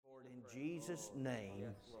Jesus' name,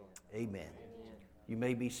 amen. You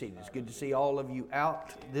may be seated. It's good to see all of you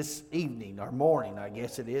out this evening, or morning, I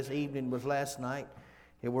guess it is. Evening was last night,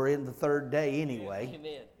 and we're in the third day anyway.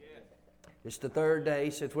 Amen. It's the third day,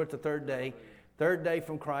 since we're at the third day. Third day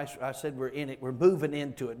from Christ, I said we're in it. We're moving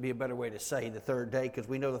into it, be a better way to say the third day, because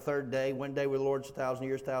we know the third day, one day with the Lord's 1,000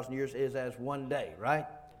 years is as one day, right?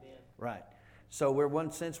 Amen. Right. So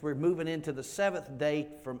we're moving into the seventh day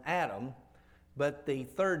from Adam, but the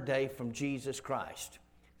third day from Jesus Christ.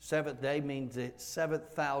 Seventh day means that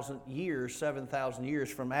 7,000 years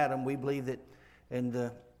from Adam. We believe that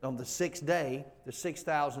on the sixth day, the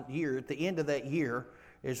 6,000th year, at the end of that year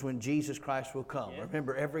is when Jesus Christ will come. Yeah.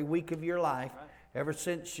 Remember, every week of your life, ever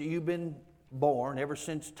since you've been born, ever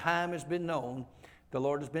since time has been known, the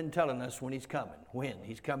Lord has been telling us when He's coming. When?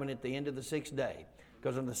 He's coming at the end of the sixth day.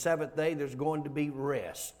 Because on the seventh day, there's going to be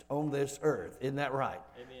rest on this earth. Isn't that right?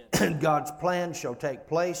 Amen. God's plan shall take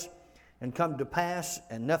place and come to pass,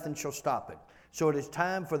 and nothing shall stop it. So it is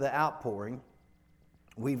time for the outpouring.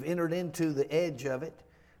 We've entered into the edge of it.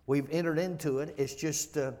 We've entered into it. It's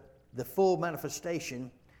just the full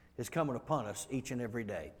manifestation is coming upon us each and every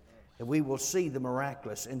day. And we will see the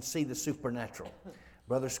miraculous and see the supernatural.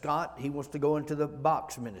 Brother Scott, he wants to go into the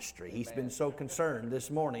box ministry. He's been so concerned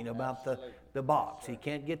this morning about the box. He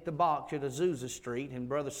can't get the box at Azusa Street, and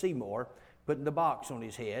Brother Seymour putting the box on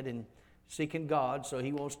his head and seeking God, so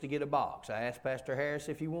he wants to get a box. I asked Pastor Harris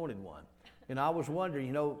if he wanted one. And I was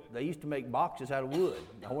wondering, they used to make boxes out of wood.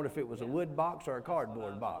 I wonder if it was a wood box or a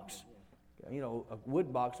cardboard box. A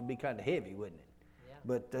wood box would be kind of heavy, wouldn't it? Yeah.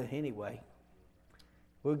 But anyway,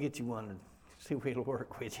 we'll get you one and see if it'll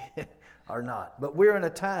work with you or not. But we're in a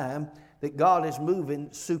time that God is moving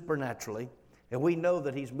supernaturally, and we know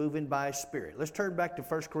that He's moving by His Spirit. Let's turn back to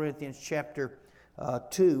 1 Corinthians chapter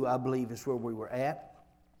 2, I believe is where we were at,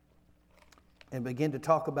 and begin to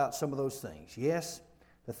talk about some of those things. Yes,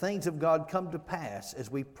 the things of God come to pass as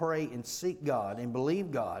we pray and seek God and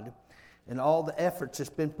believe God, and all the efforts that's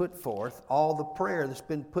been put forth, all the prayer that's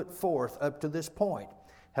been put forth up to this point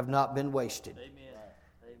have not been wasted. Amen.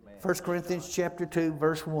 1 Corinthians chapter 2,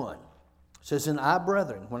 verse 1 says, "And I,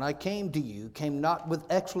 brethren, when I came to you, came not with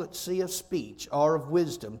excellency of speech or of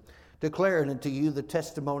wisdom, declaring unto you the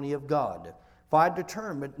testimony of God. For I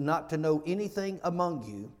determined not to know anything among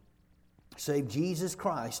you, save Jesus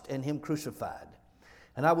Christ and Him crucified.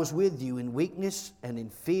 And I was with you in weakness and in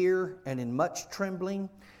fear and in much trembling.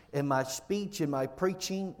 And my speech and my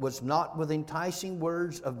preaching was not with enticing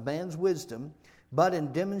words of man's wisdom, but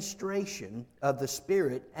in demonstration of the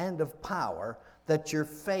Spirit and of power, that your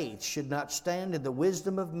faith should not stand in the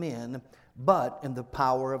wisdom of men, but in the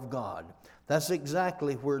power of God." That's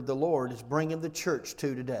exactly where the Lord is bringing the church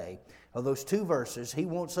to today. Of those two verses, He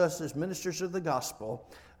wants us as ministers of the gospel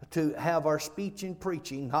to have our speech and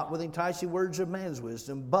preaching not with enticing words of man's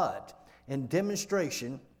wisdom, but in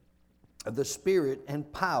demonstration of the Spirit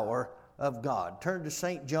and power of God. Turn to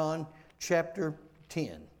St. John chapter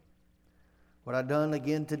 10. What I done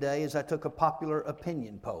again today is I took a popular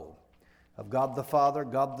opinion poll of God the Father,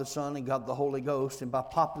 God the Son, and God the Holy Ghost. And by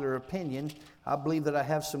popular opinion, I believe that I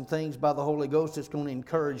have some things by the Holy Ghost that's going to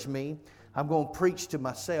encourage me. I'm going to preach to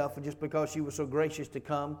myself, and just because you were so gracious to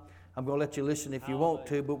come, I'm going to let you listen if you want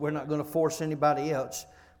to, but we're not going to force anybody else.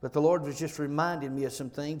 But the Lord was just reminding me of some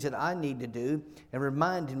things that I need to do, and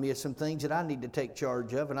reminding me of some things that I need to take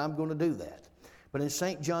charge of, and I'm going to do that. But in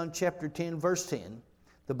St. John chapter 10, verse 10,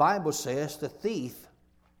 the Bible says, "The thief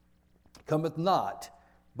cometh not,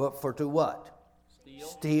 but for to what?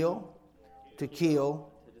 Steal, to kill,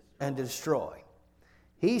 and to destroy."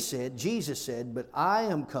 Jesus said, "But I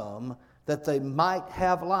am come that they might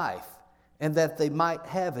have life, and that they might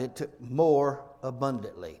have it more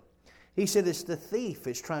abundantly." He said it's the thief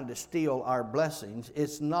that's trying to steal our blessings.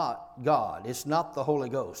 It's not God. It's not the Holy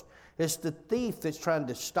Ghost. It's the thief that's trying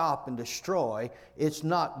to stop and destroy. It's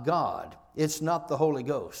not God. It's not the Holy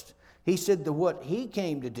Ghost. He said that what He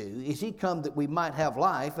came to do is He come that we might have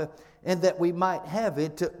life and that we might have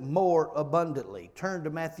it more abundantly. Turn to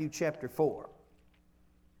Matthew chapter 4.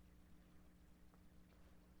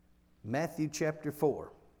 Matthew chapter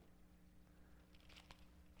 4.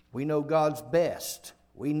 We know God's best.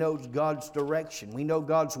 We know God's direction. We know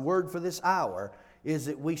God's word for this hour is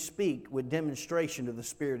that we speak with demonstration of the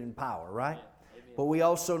Spirit and power, right? Amen. But we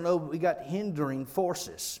also know we got hindering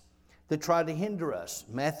forces that try to hinder us.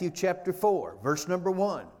 Matthew chapter 4, verse number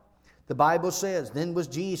 1. The Bible says, "Then was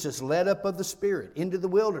Jesus led up of the Spirit into the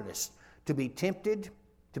wilderness to be tempted,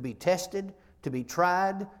 to be tested, to be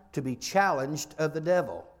tried, to be challenged of the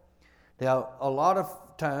devil." Now, a lot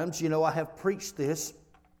of times, I have preached this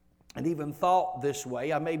and even thought this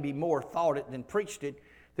way. I maybe more thought it than preached it,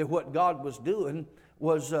 that what God was doing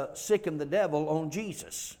was sicking the devil on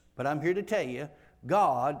Jesus. But I'm here to tell you,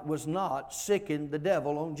 God was not sicking the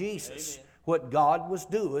devil on Jesus. Amen. What God was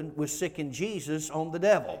doing was sicking Jesus on the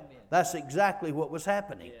devil. Amen. That's exactly what was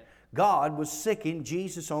happening. Yeah. God was sicking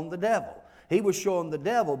Jesus on the devil. He was showing the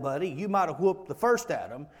devil, buddy, you might have whooped the first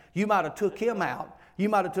Adam. You might have took him out. You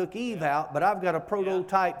might have took Eve out, but I've got a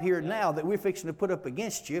prototype here now that we're fixing to put up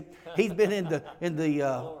against you. He's been in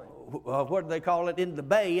the what do they call it? In the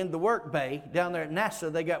bay, in the work bay. Down there at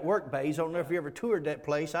NASA, they got work bays. I don't know if you ever toured that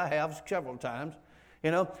place. I have several times. You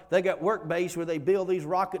know, they got work bays where they build these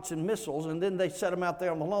rockets and missiles, and then they set them out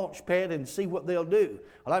there on the launch pad and see what they'll do.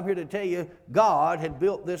 Well, I'm here to tell you, God had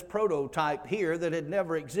built this prototype here that had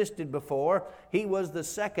never existed before. He was the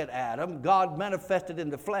second Adam. God manifested in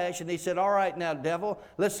the flesh, and he said, all right now, devil,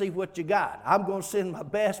 let's see what you got. I'm going to send my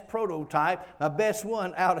best prototype, my best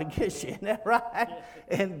one out against you. Isn't that right?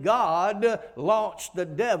 And God launched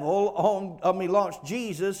launched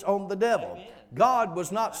Jesus on the devil. Amen. God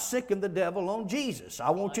was not sicking the devil on Jesus.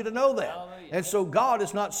 I want you to know that. And so God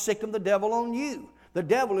is not sicking the devil on you. The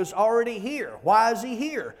devil is already here. Why is he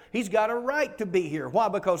here? He's got a right to be here. Why?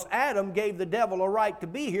 Because Adam gave the devil a right to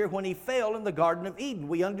be here when he fell in the Garden of Eden.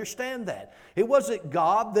 We understand that. It wasn't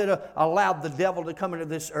God that allowed the devil to come into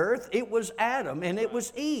this earth. It was Adam and it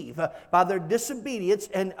was Eve. By their disobedience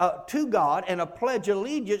and to God and a pledge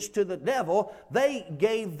allegiance to the devil, they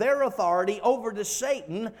gave their authority over to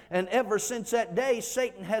Satan. And ever since that day,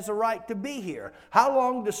 Satan has a right to be here. How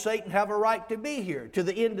long does Satan have a right to be here? To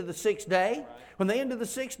the end of the sixth day? When the end of the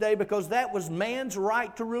sixth day, because that was man's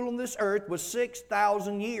right to rule on this earth, was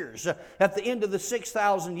 6,000 years. At the end of the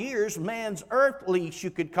 6,000 years, man's earth lease, you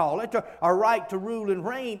could call it, our right to rule and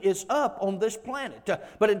reign is up on this planet.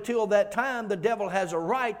 But until that time, the devil has a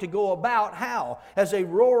right to go about how? As a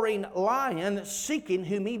roaring lion seeking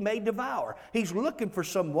whom he may devour. He's looking for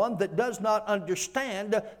someone that does not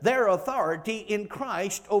understand their authority in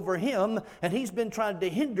Christ over him, and he's been trying to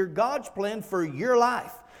hinder God's plan for your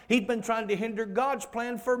life. He's been trying to hinder God's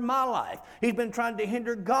plan for my life. He's been trying to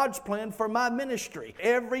hinder God's plan for my ministry.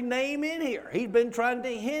 Every name in here, he's been trying to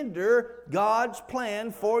hinder God's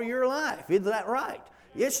plan for your life. Isn't that right?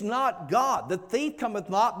 It's not God. The thief cometh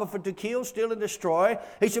not but for to kill, steal, and destroy.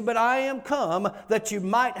 He said, but I am come that you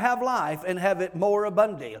might have life and have it more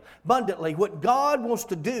abundantly. What God wants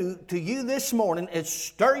to do to you this morning is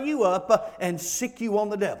stir you up and sick you on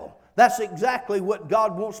the devil. That's exactly what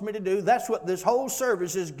God wants me to do. That's what this whole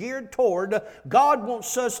service is geared toward. God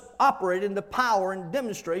wants us operating in the power and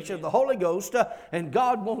demonstration of the Holy Ghost, and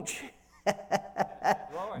God wants you.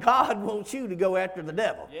 God wants you to go after the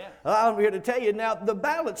devil. Yeah. I'm here to tell you now, the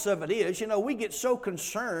balance of it is, we get so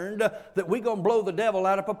concerned that we're going to blow the devil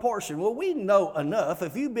out of proportion. Well, we know enough.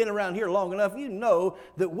 If you've been around here long enough, you know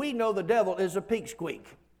that we know the devil is a pig squeak.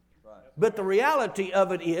 But the reality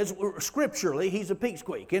of it is, scripturally, he's a pig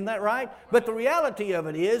squeak. Isn't that right? But the reality of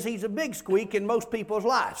it is, he's a big squeak in most people's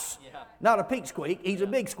lives. Yeah. Not a pig squeak, he's a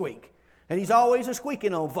big squeak. And he's always a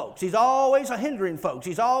squeaking on folks. He's always a hindering folks.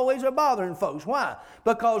 He's always a bothering folks. Why?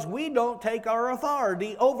 Because we don't take our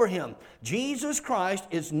authority over him. Jesus Christ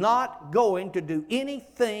is not going to do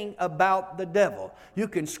anything about the devil. You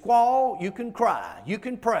can squall, you can cry, you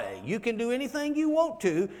can pray, you can do anything you want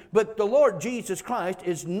to, but the Lord Jesus Christ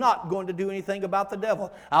is not going to do anything about the devil.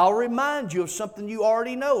 I'll remind you of something you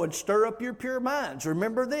already know and stir up your pure minds.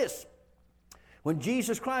 Remember this. When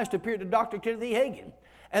Jesus Christ appeared to Dr. Kenneth Hagin,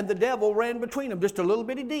 and the devil ran between them, just a little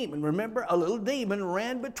bitty demon. Remember, a little demon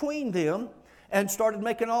ran between them and started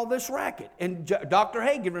making all this racket. And Dr.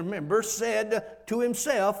 Hagin, remember, said to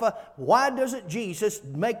himself, why doesn't Jesus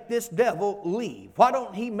make this devil leave? Why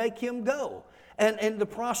don't he make him go? And in the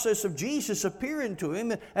process of Jesus appearing to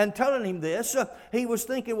him and telling him this, he was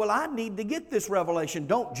thinking, well, I need to get this revelation.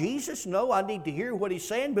 Don't Jesus know I need to hear what he's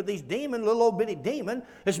saying? But these demon, little old bitty demon,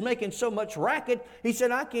 is making so much racket, he said,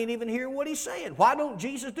 I can't even hear what he's saying. Why don't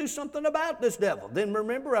Jesus do something about this devil? Then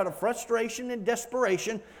remember, out of frustration and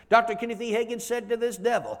desperation, Dr. Kenneth E. Hagin said to this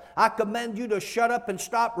devil, I command you to shut up and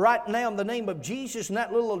stop right now in the name of Jesus. And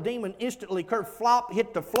that little demon instantly flop,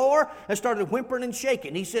 hit the floor, and started whimpering and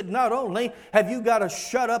shaking. He said, not only have you got to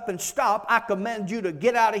shut up and stop, I command you to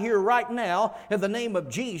get out of here right now in the name of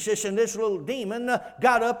Jesus. And this little demon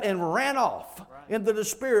got up and ran off into the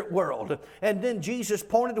spirit world. And then Jesus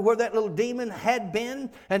pointed to where that little demon had been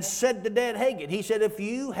and said to Dad Hagin, he said, if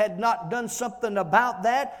you had not done something about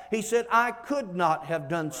that, he said, I could not have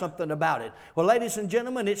done something about it. Well, ladies and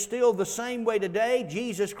gentlemen, it's still the same way today.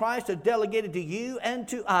 Jesus Christ has delegated to you and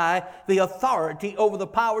to I the authority over the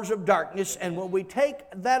powers of darkness. And when we take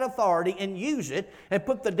that authority and use it and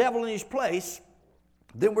put the devil in his place,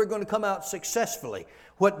 then we're going to come out successfully.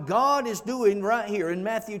 What God is doing right here in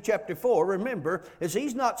Matthew chapter 4, remember, is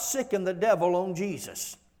He's not sicking the devil on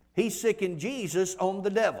Jesus. He's sicking Jesus on the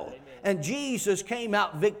devil. Amen. And Jesus came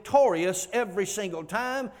out victorious every single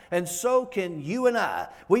time, and so can you and I.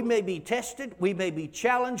 We may be tested, we may be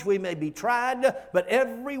challenged, we may be tried, but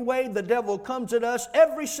every way the devil comes at us,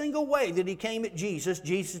 every single way that he came at Jesus,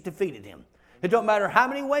 Jesus defeated him. It don't matter how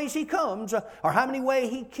many ways he comes or how many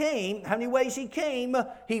ways he came,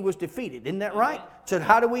 he was defeated. Isn't that right? So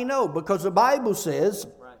how do we know? Because the Bible says,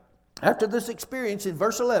 after this experience in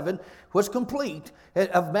verse 11 was complete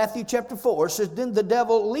of Matthew chapter 4, says, then the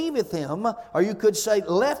devil leaveth him, or you could say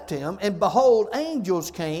left him, and behold, angels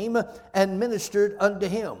came and ministered unto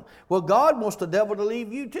him. Well, God wants the devil to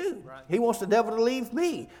leave you too. Right. He wants the devil to leave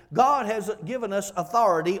me. God has given us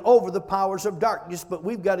authority over the powers of darkness, but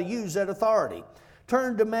we've got to use that authority.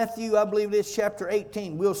 Turn to Matthew, I believe it's chapter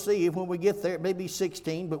 18. We'll see if when we get there, it may be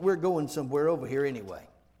 16, but we're going somewhere over here anyway.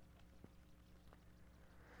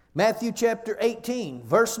 Matthew chapter 18,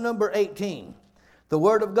 verse number 18. The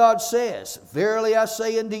Word of God says, verily I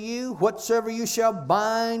say unto you, whatsoever you shall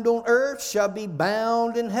bind on earth shall be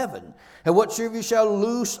bound in heaven. And whatsoever you shall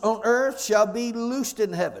loose on earth shall be loosed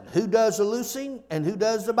in heaven. Who does the loosing and who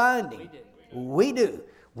does the binding? We do.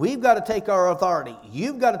 We've got to take our authority.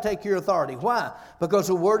 You've got to take your authority. Why? Because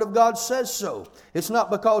the Word of God says so. It's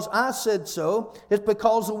not because I said so. It's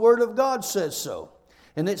because the Word of God says so.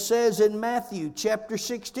 And it says in Matthew chapter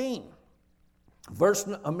 16,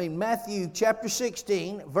 Matthew chapter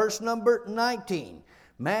 16, verse number 19.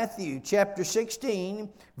 Matthew chapter 16,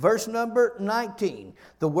 verse number 19.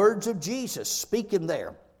 The words of Jesus speaking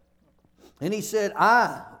there. And he said,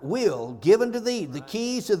 I will give unto thee the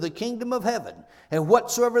keys of the kingdom of heaven. And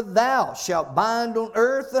whatsoever thou shalt bind on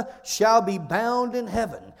earth shall be bound in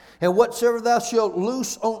heaven. And whatsoever thou shalt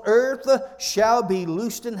loose on earth shall be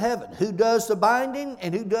loosed in heaven. Who does the binding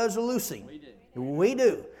and who does the loosing? We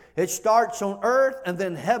do. It starts on earth and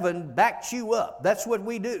then heaven backs you up. That's what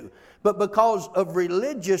we do. But because of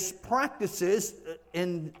religious practices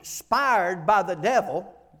inspired by the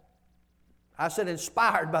devil, I said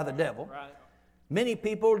inspired by the devil. Right. Many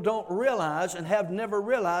people don't realize and have never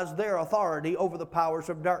realized their authority over the powers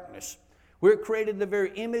of darkness. We're created in the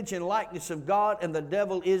very image and likeness of God, and the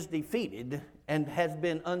devil is defeated and has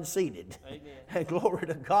been unseated. Amen. And glory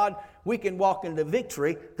to God, we can walk into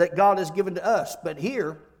victory that God has given to us. But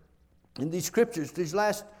here, in these scriptures, these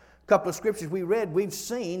last couple of scriptures we read, we've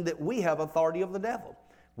seen that we have authority of the devil.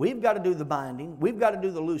 We've got to do the binding. We've got to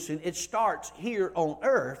do the loosing. It starts here on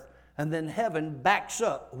earth, and then heaven backs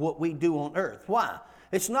up what we do on earth. Why?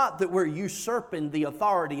 It's not that we're usurping the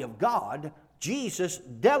authority of God. Jesus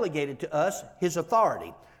delegated to us His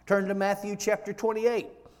authority. Turn to Matthew chapter 28. I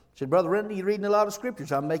said, Brother Randy, you're reading a lot of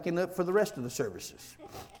scriptures. I'm making up for the rest of the services.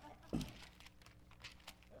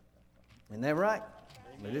 Isn't that right?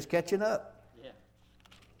 We're just catching up. Yeah.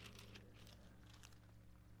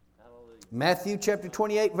 Matthew chapter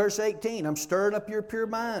 28, verse 18. I'm stirring up your pure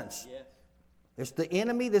minds. Yes. It's the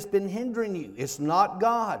enemy that's been hindering you. It's not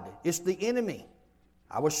God. It's the enemy.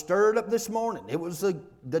 I was stirred up this morning. It was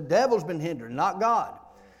the devil's been hindering, not God.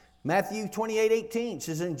 Matthew 28, 18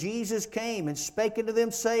 says, and Jesus came and spake unto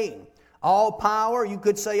them, saying, all power, you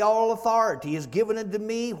could say all authority, is given unto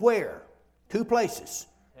me where? Two places.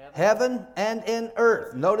 Heaven and in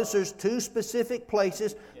earth. Notice there's two specific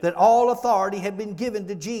places that all authority had been given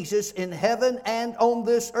to Jesus in heaven and on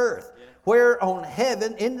this earth. Where on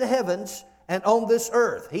heaven, in the heavens, and on this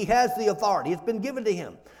earth. He has the authority. It's been given to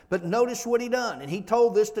him. But notice what he done. And he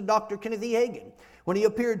told this to Dr. Kenneth E. Hagin when he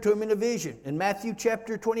appeared to him in a vision. In Matthew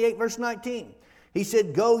chapter 28, verse 19. He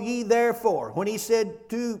said, go ye therefore. When he said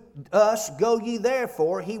to us, go ye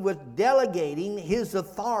therefore, he was delegating his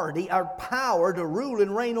authority, our power to rule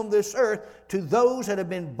and reign on this earth to those that have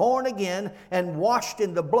been born again and washed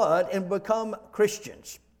in the blood and become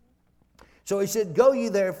Christians. So he said, go ye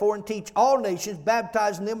therefore and teach all nations,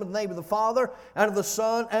 baptizing them in the name of the Father and of the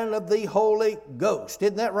Son and of the Holy Ghost.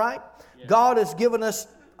 Isn't that right? Yeah. God has given us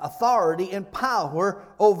authority and power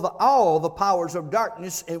over all the powers of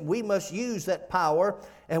darkness, and we must use that power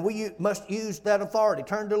and we must use that authority.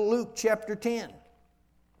 Turn to Luke chapter 10.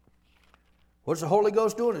 What's the Holy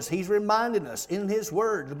Ghost doing us? He's reminding us in His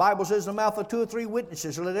Word. The Bible says, in the mouth of two or three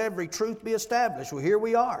witnesses, let every truth be established. Well, here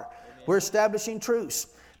we are. Amen. We're establishing truths.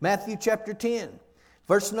 Matthew chapter 10,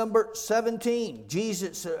 verse number 17.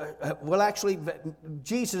 Jesus has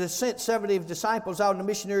sent 70 of his disciples out on a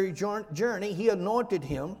missionary journey. He anointed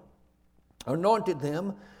them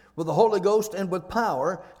with the Holy Ghost and with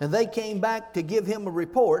power, and they came back to give him a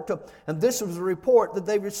report. And this was a report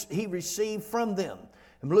that he received from them.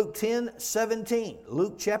 In Luke 10:17,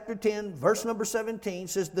 Luke chapter 10, verse number 17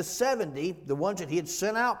 says the 70, the ones that he had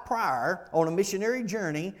sent out prior on a missionary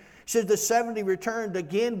journey, says the 70 returned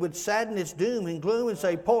again with sadness, doom, and gloom, and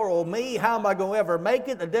say, poor old me, how am I going to ever make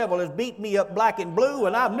it? The devil has beat me up black and blue,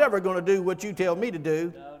 and I'm never going to do what you tell me to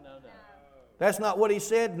do. No. That's not what he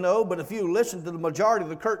said, no, but if you listen to the majority of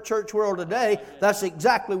the church world today, that's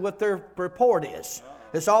exactly what their report is.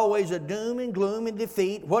 It's always a doom and gloom and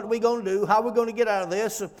defeat. What are we going to do? How are we going to get out of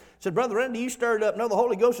this? I said, Brother Randy, you stirred up. No, the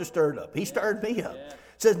Holy Ghost is stirred up. He stirred me up. It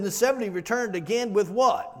says, and the 70 returned again with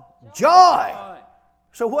what? Joy.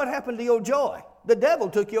 So what happened to your joy? The devil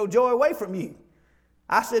took your joy away from you.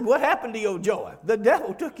 I said, what happened to your joy? The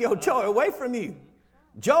devil took your joy away from you.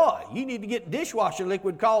 Joy. You need to get dishwasher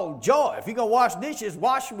liquid called joy. If you're going to wash dishes,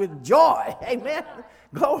 wash with joy. Amen.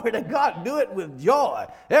 Glory to God. Do it with joy.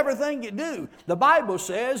 Everything you do. The Bible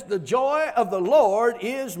says the joy of the Lord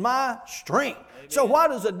is my strength. So why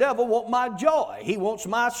does the devil want my joy? He wants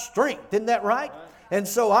my strength. Isn't that right? And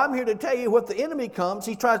so I'm here to tell you what the enemy comes.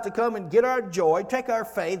 He tries to come and get our joy, take our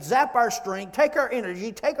faith, zap our strength, take our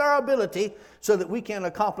energy, take our ability so that we can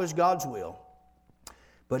accomplish God's will.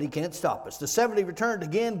 But he can't stop us. The 70 returned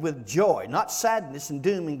again with joy, not sadness and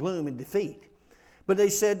doom and gloom and defeat. But they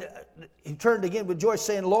said, he turned again with joy,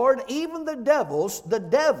 saying, Lord, even the devils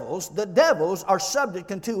are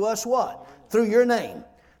subject unto us what? Through your name.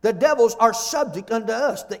 The devils are subject unto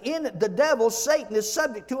us. The devil, Satan, is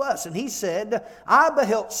subject to us. And he said, I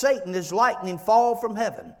beheld Satan as lightning fall from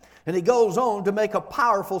heaven. And he goes on to make a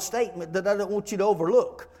powerful statement that I don't want you to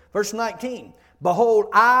overlook. Verse 19. Behold,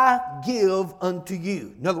 I give unto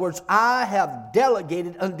you. In other words, I have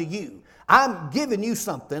delegated unto you. I'm giving you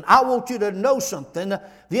something. I want you to know something.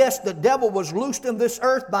 Yes, the devil was loosed in this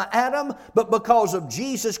earth by Adam, but because of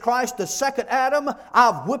Jesus Christ, the second Adam,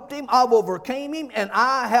 I've whipped him, I've overcame him, and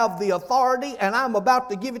I have the authority, and I'm about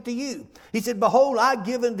to give it to you. He said, behold, I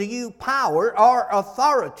give unto you power or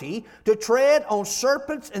authority to tread on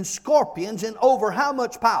serpents and scorpions, and over how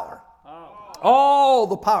much power? All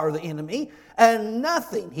the power of the enemy. And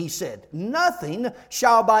nothing, he said, nothing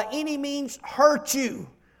shall by any means hurt you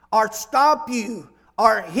or stop you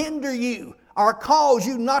or hinder you or cause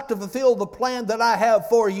you not to fulfill the plan that I have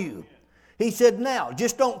for you. He said, now,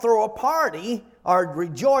 just don't throw a party or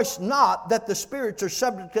rejoice not that the spirits are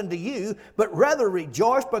subject unto you, but rather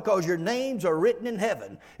rejoice because your names are written in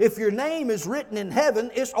heaven. If your name is written in heaven,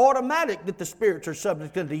 it's automatic that the spirits are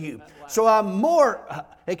subject unto you. So I'm more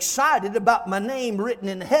excited about my name written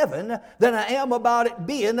in heaven than I am about it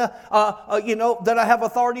being, that I have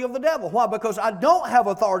authority of the devil. Why? Because I don't have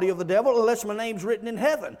authority of the devil unless my name's written in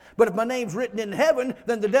heaven. But if my name's written in heaven,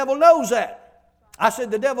 then the devil knows that. I said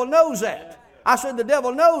the devil knows that. I said, the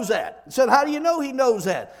devil knows that. He said, how do you know he knows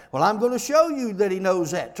that? Well, I'm going to show you that he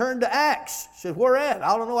knows that. Turn to Acts. He said, where at?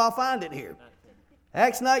 I don't know. I'll find it here.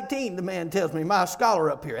 Acts 19, the man tells me, my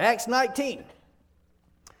scholar up here. Acts 19.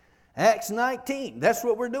 Acts 19. That's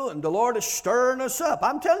what we're doing. The Lord is stirring us up.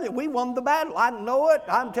 I'm telling you, we won the battle. I know it.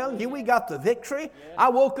 I'm telling you, we got the victory. I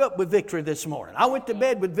woke up with victory this morning. I went to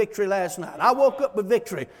bed with victory last night. I woke up with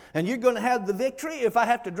victory. And you're going to have the victory. If I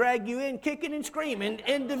have to drag you in kicking and screaming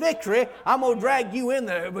into victory, I'm going to drag you in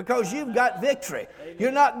there because you've got victory.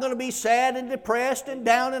 You're not going to be sad and depressed and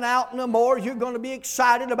down and out no more. You're going to be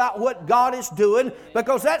excited about what God is doing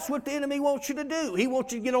because that's what the enemy wants you to do. He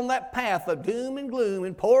wants you to get on that path of doom and gloom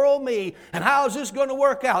and poor old me, and how is this going to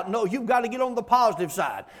work out? No, you've got to get on the positive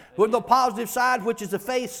side. With the positive side, which is the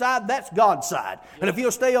faith side, that's God's side. And if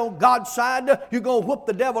you'll stay on God's side, you're going to whoop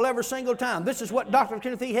the devil every single time. This is what Dr.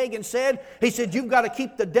 Kenneth E. Hagin said. He said, you've got to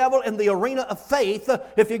keep the devil in the arena of faith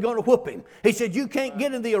if you're going to whoop him. He said, you can't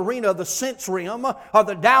get in the arena of the sense realm or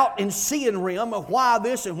the doubt and seeing realm of why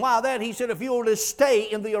this and why that. He said, if you'll just stay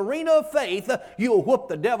in the arena of faith, you'll whoop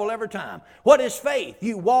the devil every time. What is faith?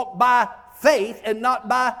 You walk by faith and not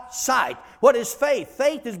by sight. What is faith?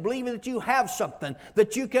 Faith is believing that you have something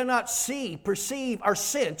that you cannot see, perceive, or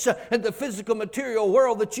sense in the physical material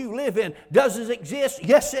world that you live in. Does it exist?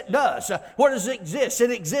 Yes, it does. Where does it exist? It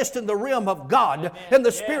exists in the realm of God, in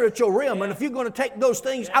the spiritual realm. And if you're going to take those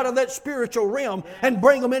things out of that spiritual realm and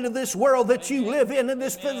bring them into this world that you live in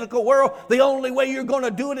this physical world, the only way you're going to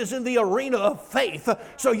do it is in the arena of faith.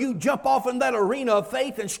 So you jump off in that arena of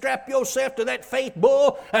faith and strap yourself to that faith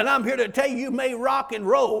bull, and I'm here to tell you, you may rock and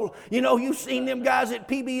roll. You know, you've seen them guys at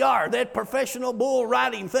PBR, that professional bull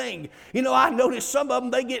riding thing. You know, I noticed some of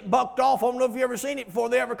them, they get bucked off. I don't know if you've ever seen it before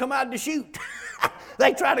they ever come out to shoot.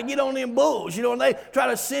 they try to get on them bulls, you know, and they try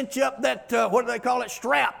to cinch up that, what do they call it,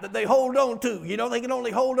 strap that they hold on to. You know, they can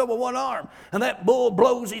only hold up with one arm. And that bull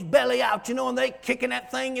blows his belly out, you know, and they kicking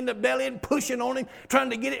that thing in the belly and pushing on him, trying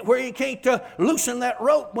to get it where he can't loosen that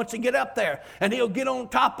rope once he get up there. And he'll get on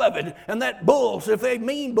top of it. And that bulls, if they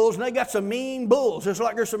mean bulls, and they got some mean bulls, it's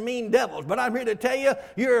like there's some mean devils. But I'm here to tell you,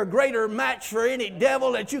 you're a greater match for any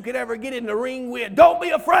devil that you could ever get in the ring with. Don't be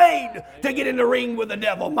afraid to get in the ring with the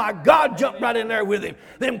devil. My God, jump right in there with him.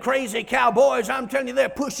 Them crazy cowboys, I'm telling you, they'll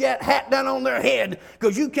push that hat down on their head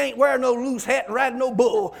because you can't wear no loose hat and ride no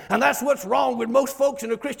bull. And that's what's wrong with most folks in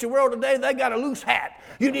the Christian world today. They got a loose hat.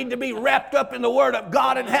 You need to be wrapped up in the Word of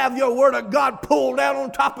God and have your Word of God pulled down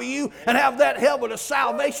on top of you and have that helmet of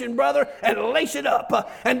salvation, brother, and lace it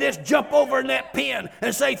up and just jump over in that pen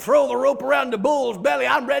and say, throw the rope around the bull's belly.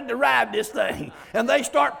 I'm ready to ride this thing. And they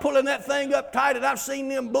start pulling that thing up tight, and I've seen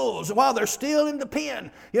them bulls while they're still in the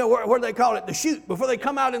pen, you know, where they call it, the chute, before they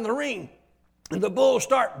come out in the ring. And the bulls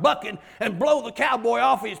start bucking and blow the cowboy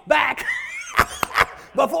off his back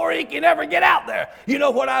before he can ever get out there. You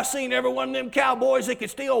know what I've seen every one of them cowboys that can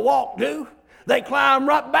still walk do? They climb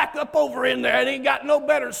right back up over in there and ain't got no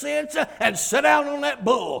better sense and sit down on that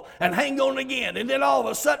bull and hang on again. And then all of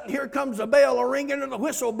a sudden, here comes the bell ringing and the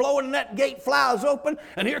whistle blowing and that gate flies open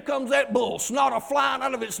and here comes that bull. Snot are flying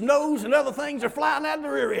out of its nose and other things are flying out of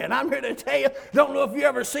the rear end. I'm here to tell you, don't know if you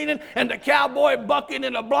ever seen it, and the cowboy bucking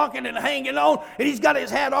and a blocking and hanging on, and he's got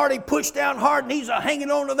his hat already pushed down hard and he's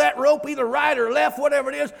hanging on to that rope, either right or left,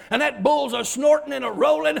 whatever it is, and that bull's snorting and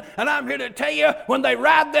rolling. And I'm here to tell you, when they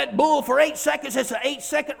ride that bull for 8 seconds, it's an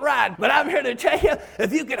 8-second ride. But I'm here to tell you,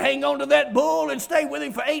 if you can hang on to that bull and stay with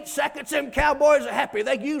him for 8 seconds, them cowboys are happy.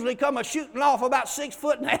 They usually come shooting off about 6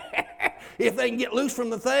 foot in there if they can get loose from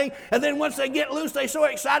the thing. And then once they get loose, they're so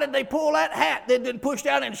excited they pull that hat they've been pushed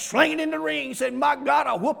down and sling it in the ring and said, my God,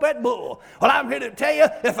 I'll whoop that bull. Well, I'm here to tell you,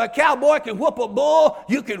 if a cowboy can whoop a bull,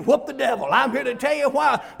 you can whoop the devil. I'm here to tell you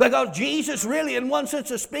why. Because Jesus really, in one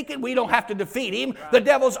sense of speaking, we don't have to defeat him. The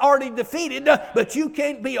devil's already defeated, but you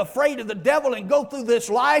can't be afraid of the devil and go through this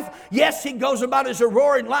life. Yes, he goes about as a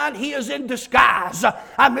roaring lion. He is in disguise.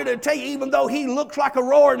 I'm here to tell you, even though he looks like a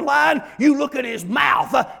roaring lion, you look at his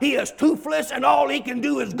mouth. He is toothless, and all he can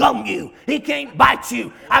do is gum you. He can't bite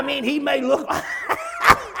you. I mean, he may look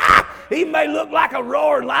he may look like a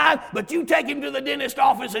roaring lion, but you take him to the dentist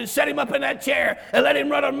office and set him up in that chair and let him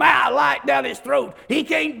run a mile light down his throat. He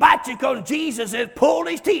can't bite you because Jesus has pulled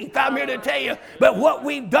his teeth. I'm here to tell you. But what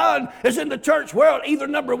we've done is in the church world, either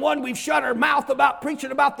number one, we've shut our mouth about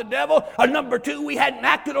preaching about the devil, or number two, we hadn't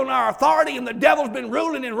acted on our authority and the devil's been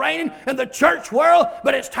ruling and reigning in the church world.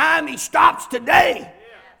 But it's time he stops today.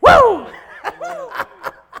 Woo!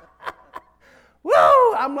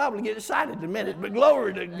 Woo! I'm liable to get excited in a minute, but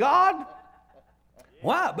glory to God.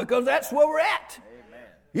 Why? Because that's where we're at.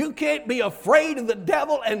 You can't be afraid of the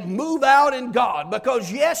devil and move out in God,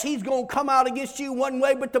 because yes, he's going to come out against you one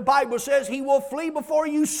way, but the Bible says he will flee before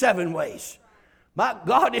you 7 ways. My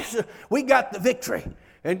God, we got the victory.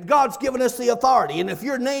 And God's given us the authority. And if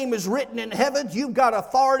your name is written in heaven, you've got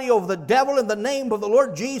authority over the devil in the name of the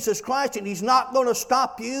Lord Jesus Christ, and he's not going to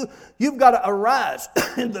stop you. You've got to arise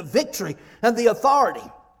in the victory and the authority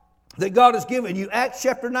that God has given you. Acts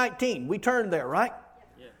chapter 19. We turned there, right?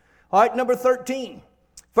 Yeah. All right, number 13.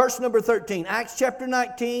 Verse number 13. Acts chapter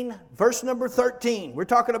 19, verse number 13. We're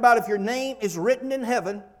talking about if your name is written in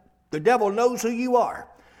heaven, the devil knows who you are.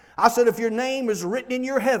 I said if your name is written in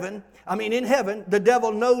heaven, the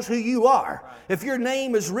devil knows who you are. If your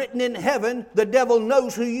name is written in heaven, the devil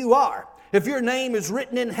knows who you are. If your name is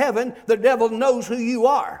written in heaven, the devil knows who you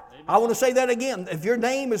are. I want to say that again. If your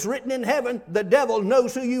name is written in heaven, the devil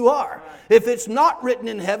knows who you are. If it's not written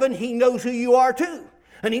in heaven, he knows who you are too.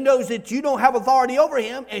 And he knows that you don't have authority over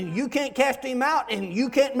him, and you can't cast him out, and you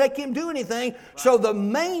can't make him do anything. So the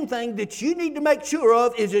main thing that you need to make sure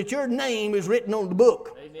of is that your name is written on the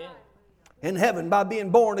book. Amen. In heaven by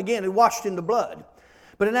being born again and washed in the blood.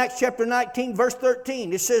 But in Acts chapter 19, verse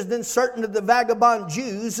 13, it says, then certain of the vagabond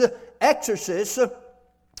Jews, exorcists,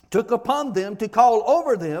 took upon them to call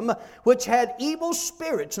over them which had evil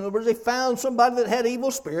spirits. In other words, they found somebody that had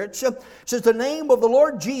evil spirits. It says, the name of the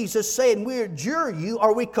Lord Jesus, saying, we adjure you,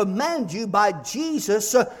 or we command you by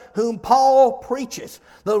Jesus, whom Paul preacheth.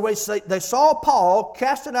 In other words, they saw Paul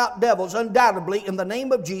casting out devils undoubtedly in the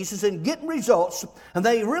name of Jesus and getting results, and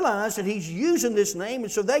they realized that he's using this name,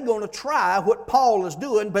 and so they're going to try what Paul is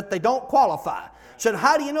doing, but they don't qualify. Said,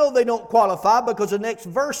 how do you know they don't qualify? Because the next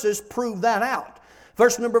verses prove that out.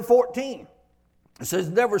 Verse number 14, it says,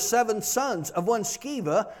 there were 7 sons of one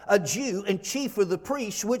Sceva, a Jew, and chief of the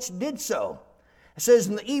priests, which did so. It says,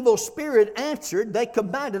 and the evil spirit answered, they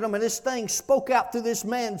commanded him, and this thing spoke out through this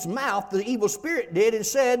man's mouth, the evil spirit did, and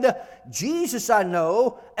said, Jesus I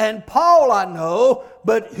know, and Paul I know,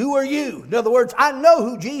 but who are you? In other words, I know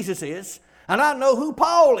who Jesus is, and I know who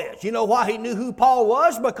Paul is. You know why he knew who Paul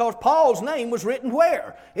was? Because Paul's name was written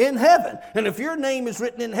where? In heaven. And if your name is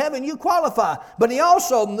written in heaven, you qualify. But he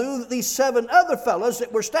also knew that these 7 other fellows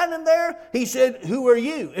that were standing there, he said, who are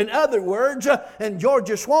you? In other words, in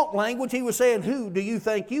Georgia Swamp language, he was saying, who do you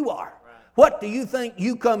think you are? What do you think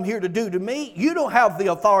you come here to do to me? You don't have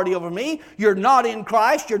the authority over me. You're not in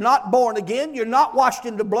Christ. You're not born again. You're not washed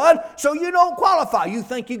in the blood. So you don't qualify. You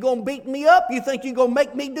think you're going to beat me up? You think you're going to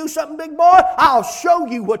make me do something, big boy? I'll show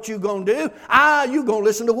you what you're going to do. You're going to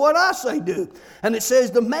listen to what I say do. And it says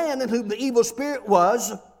the man in whom the evil spirit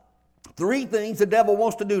was, 3 things the devil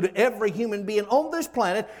wants to do to every human being on this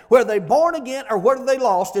planet, whether they're born again or whether they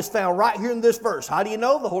lost, is found right here in this verse. How do you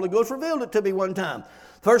know? The Holy Ghost revealed it to me one time.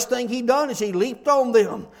 First thing he done is he leaped on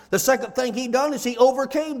them. The second thing he done is he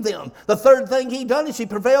overcame them. The third thing he done is he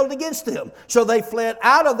prevailed against them. So they fled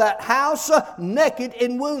out of that house naked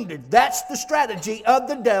and wounded. That's the strategy of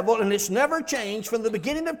the devil, and it's never changed from the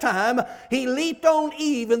beginning of time. He leaped on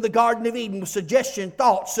Eve in the Garden of Eden with suggestion,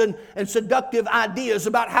 thoughts, and seductive ideas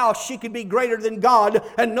about how she could be greater than God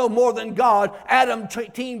and no more than God. Adam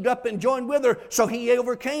teamed up and joined with her, so he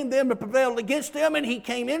overcame them and prevailed against them, and he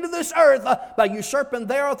came into this earth by usurping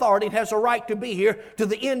their authority and has a right to be here to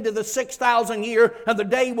the end of the 6,000 year, and the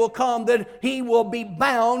day will come that he will be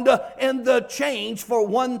bound in the chains for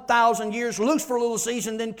 1,000 years, loose for a little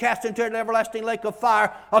season, then cast into an everlasting lake of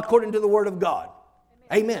fire according to the word of God.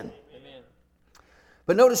 Amen. Amen.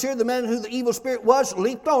 But notice here, the man who the evil spirit was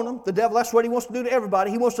leaped on him. The devil, that's what he wants to do to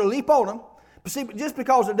everybody. He wants to leap on him. But see, just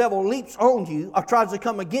because the devil leaps on you or tries to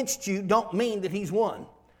come against you don't mean that he's won.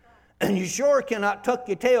 And you sure cannot tuck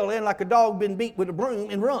your tail in like a dog been beat with a broom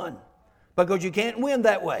and run, because you can't win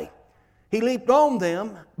that way. He leaped on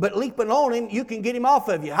them, but leaping on him, you can get him off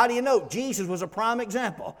of you. How do you know? Jesus was a prime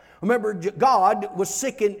example. Remember, God was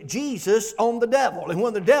sicking Jesus on the devil. And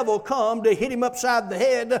when the devil come to hit him upside the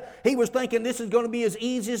head, he was thinking this is going to be as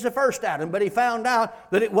easy as the first Adam. But he found out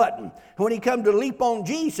that it wasn't. When he come to leap on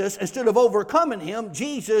Jesus, instead of overcoming him,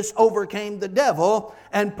 Jesus overcame the devil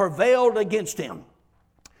and prevailed against him.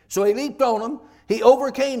 So he leaped on them, he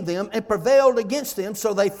overcame them, and prevailed against them,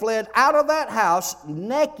 so they fled out of that house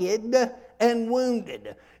naked and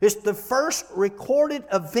wounded. It's the first recorded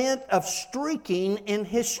event of streaking in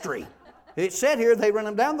history. It said here, they ran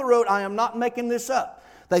them down the road. I am not making this up.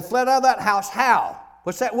 They fled out of that house. How?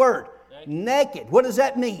 What's that word? Naked. What does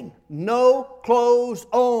that mean? No clothes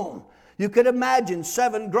on. You could imagine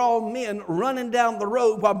 7 grown men running down the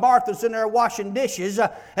road while Martha's in there washing dishes,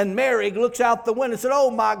 and Mary looks out the window and said,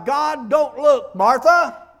 oh my God, don't look,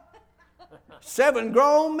 Martha. 7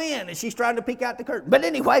 grown men, and she's trying to peek out the curtain. But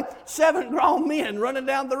anyway, 7 grown men running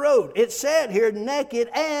down the road. It said here,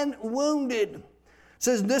 naked and wounded. It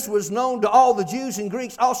says this was known to all the Jews and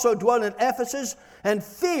Greeks also dwelling in Ephesus, and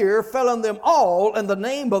fear fell on them all, and the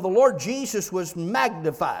name of the Lord Jesus was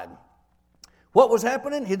magnified. What was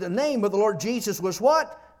happening? The name of the Lord Jesus was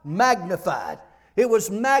what? Magnified. It was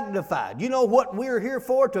magnified. You know what we're here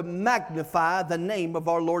for? To magnify the name of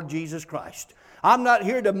our Lord Jesus Christ. I'm not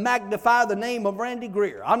here to magnify the name of Randy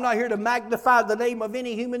Greer. I'm not here to magnify the name of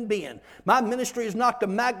any human being. My ministry is not to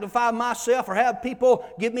magnify myself or have people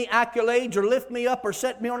give me accolades or lift me up or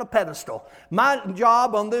set me on a pedestal. My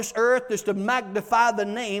job on this earth is to magnify the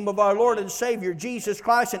name of our Lord and Savior Jesus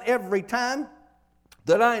Christ, and every time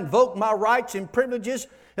that I invoke my rights and privileges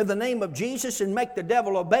in the name of Jesus and make the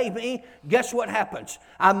devil obey me, guess what happens?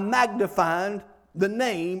 I'm magnifying the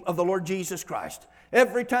name of the Lord Jesus Christ.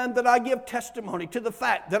 Every time that I give testimony to the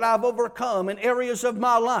fact that I've overcome in areas of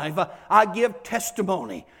my life, I give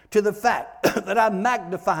testimony to the fact that I'm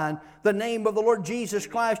magnifying the name of the Lord Jesus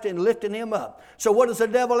Christ and lifting Him up. So what is the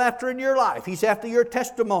devil after in your life? He's after your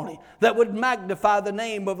testimony that would magnify the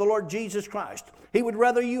name of the Lord Jesus Christ. He would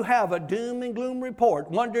rather you have a doom and gloom report,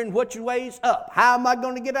 wondering which way's up. How am I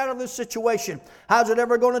going to get out of this situation? How's it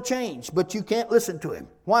ever going to change? But you can't listen to him.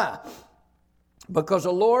 Why? Because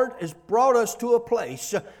the Lord has brought us to a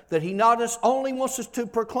place that He not only wants us to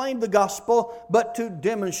proclaim the gospel, but to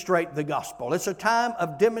demonstrate the gospel. It's a time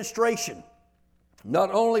of demonstration.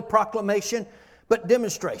 Not only proclamation, but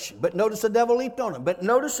demonstration. But notice the devil leaped on him. But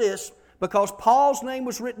notice this, because Paul's name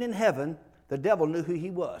was written in heaven, the devil knew who he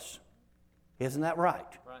was. Isn't that right?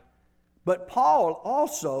 Right. But Paul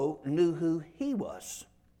also knew who he was.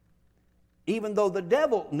 Even though the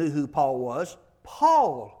devil knew who Paul was,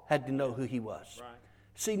 Paul had to know who he was. Right.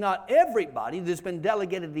 See, not everybody that's been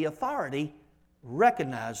delegated the authority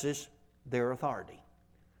recognizes their authority.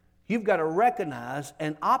 You've got to recognize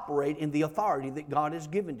and operate in the authority that God has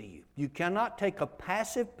given to you. You cannot take a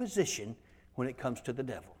passive position when it comes to the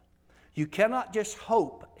devil. You cannot just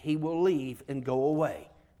hope he will leave and go away,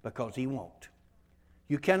 because he won't.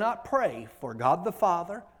 You cannot pray for God the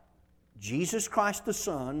Father, Jesus Christ the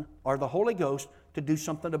Son, or the Holy Ghost to do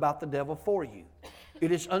something about the devil for you.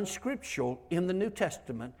 It is unscriptural in the New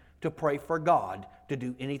Testament to pray for God to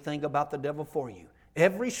do anything about the devil for you.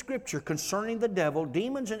 Every scripture concerning the devil,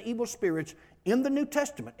 demons, and evil spirits in the New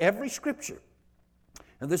Testament, every scripture,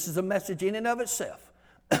 and this is a message in and of itself,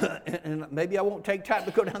 and maybe I won't take time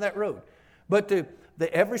to go down that road, but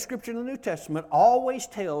every scripture in the New Testament always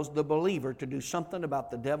tells the believer to do something about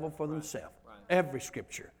the devil for themselves. Right. Every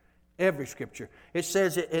scripture. It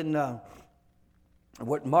says it in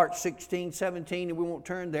Mark 16, 17, and we won't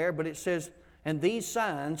turn there, but it says, and these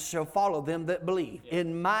signs shall follow them that believe. Yeah.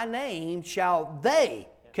 In my name shall they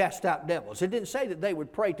cast out devils. It didn't say that they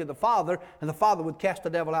would pray to the Father and the Father would cast the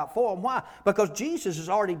devil out for them. Why? Because Jesus has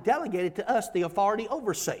already delegated to us the authority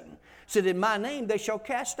over Satan. It said, in my name they shall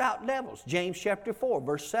cast out devils. James chapter 4,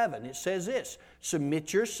 verse 7, it says this,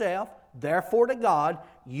 submit yourself, therefore, to God.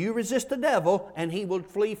 You resist the devil, and he will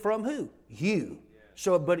flee from who? You.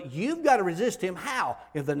 So, but you've got to resist him. How?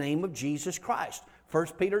 In the name of Jesus Christ. 1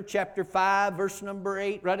 Peter chapter 5, verse number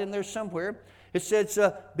 8, right in there somewhere. It says,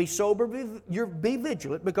 be sober, be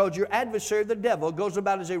vigilant, because your adversary, the devil, goes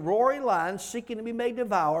about as a roaring lion, seeking to be made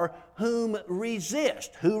devour, whom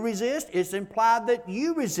resist. Who resist? It's implied that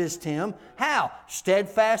you resist him. How?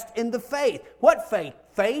 Steadfast in the faith. What faith?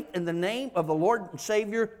 Faith in the name of the Lord and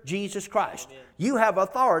Savior, Jesus Christ. Amen. You have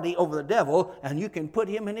authority over the devil, and you can put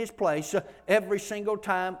him in his place every single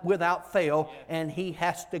time without fail, and he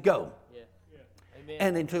has to go.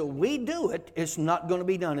 And until we do it, it's not going to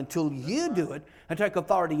be done. Until you do it and take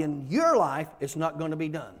authority in your life, it's not going to be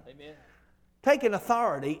done. Amen. Taking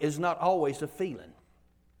authority is not always a feeling.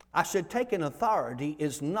 I said taking authority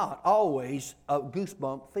is not always a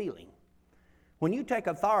goosebump feeling. When you take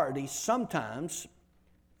authority, sometimes,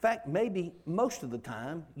 in fact, maybe most of the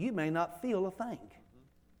time, you may not feel a thing.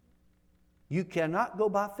 You cannot go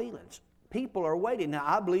by feelings. People are waiting. Now,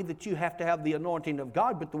 I believe that you have to have the anointing of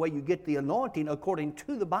God, but the way you get the anointing, according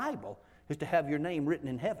to the Bible, is to have your name written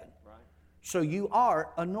in heaven. Right. So you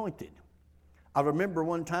are anointed. I remember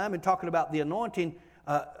one time in talking about the anointing,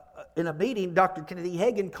 in a meeting, Dr. Kennedy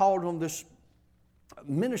Hagin called on this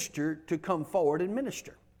minister to come forward and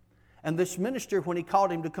minister. And this minister, when he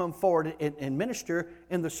called him to come forward and minister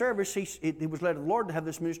in the service, he was led of the Lord to have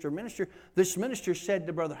this minister minister. This minister said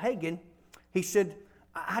to Brother Hagin, he said,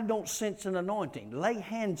 I don't sense an anointing. Lay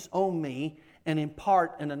hands on me and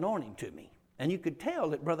impart an anointing to me. And you could tell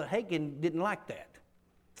that Brother Hagin didn't like that.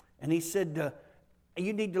 And he said,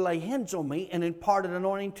 you need to lay hands on me and impart an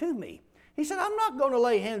anointing to me. He said, I'm not going to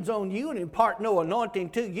lay hands on you and impart no anointing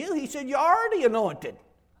to you. He said, you're already anointed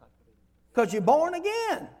because you're born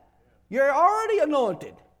again. You're already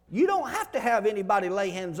anointed. You don't have to have anybody lay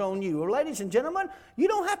hands on you. Well, ladies and gentlemen, you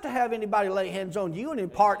don't have to have anybody lay hands on you and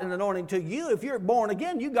impart an anointing to you. If you're born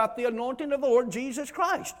again, you got the anointing of the Lord Jesus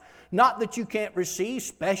Christ. Not that you can't receive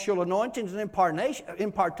special anointings and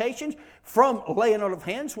impartations from laying on of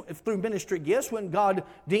hands through ministry gifts when God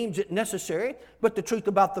deems it necessary. But the truth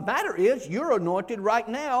about the matter is you're anointed right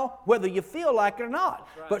now, whether you feel like it or not.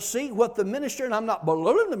 Right. But see, what the minister, and I'm not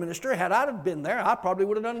belittling the minister, had I been there, I probably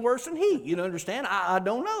would have done worse than he. You understand? I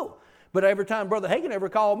don't know. But every time Brother Hagin ever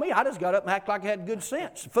called me, I just got up and acted like I had good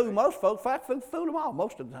sense. Fool most folks, I fool them all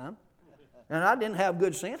most of the time. And I didn't have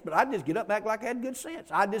good sense, but I'd just get up and act like I had good sense.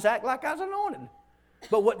 I'd just act like I was anointed.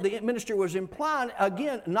 But what the minister was implying,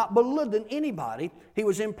 again, not belittling anybody, he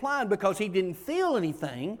was implying because he didn't feel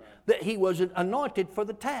anything that he was anointed for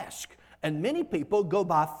the task. And many people go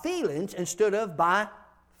by feelings instead of by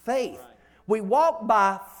faith. Right. We walk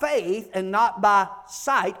by faith and not by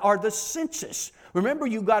sight or the senses. Remember,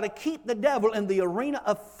 you've got to keep the devil in the arena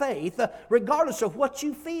of faith regardless of what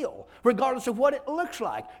you feel, regardless of what it looks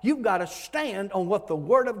like. You've got to stand on what the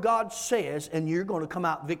Word of God says, and you're going to come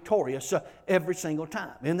out victorious every single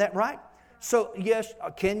time. Isn't that right? So, yes,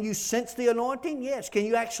 can you sense the anointing? Yes. Can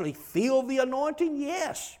you actually feel the anointing?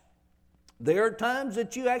 Yes. There are times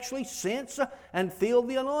that you actually sense and feel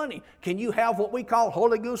the anointing. Can you have what we call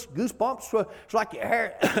Holy Ghost goosebumps? It's like your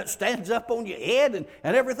hair stands up on your head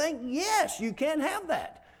and everything. Yes, you can have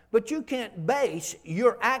that. But you can't base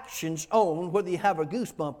your actions on whether you have a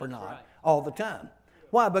goosebump or not all the time.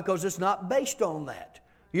 Why? Because it's not based on that.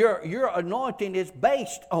 Your anointing is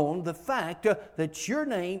based on the fact that your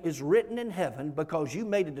name is written in heaven because you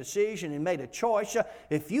made a decision and made a choice.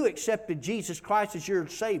 If you accepted Jesus Christ as your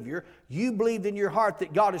Savior, you believed in your heart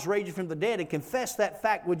that God is raised from the dead and confessed that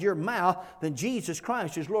fact with your mouth, then Jesus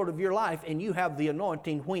Christ is Lord of your life, and you have the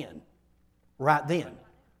anointing when? Right then.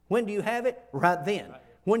 When do you have it? Right then.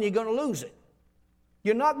 When are you going to lose it?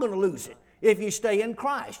 You're not going to lose it if you stay in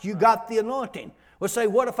Christ. You got the anointing. Well, say,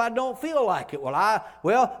 what if I don't feel like it?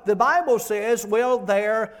 Well, the Bible says,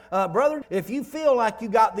 brother, if you feel like you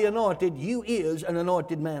got the anointed, you is an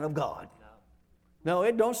anointed man of God. No,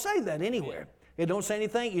 it don't say that anywhere. It don't say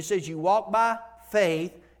anything. It says you walk by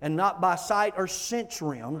faith and not by sight or sense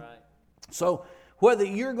realm. Right. So whether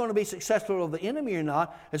you're going to be successful of the enemy or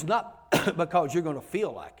not, it's not because you're going to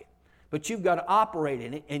feel like it. But you've got to operate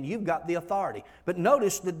in it, and you've got the authority. But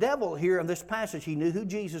notice the devil here in this passage, he knew who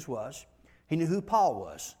Jesus was. He knew who Paul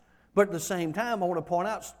was. But at the same time, I want to point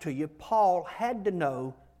out to you, Paul had to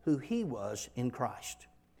know who he was in Christ.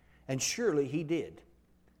 And surely he did.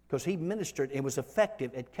 Because he ministered and was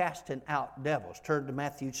effective at casting out devils. Turn to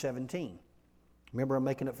Matthew 17. Remember, I'm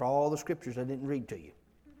making it for all the scriptures I didn't read to you.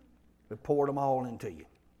 But poured them all into you.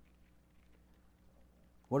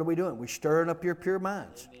 What are we doing? We're stirring up your pure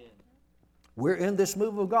minds. Amen. We're in this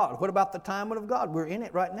move of God. What about the timing of God? We're in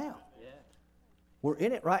it right now. Yeah. We're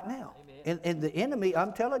in it right now. And the enemy,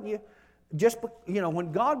 I'm telling you,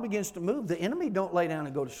 when God begins to move, the enemy don't lay down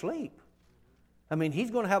and go to sleep. I mean,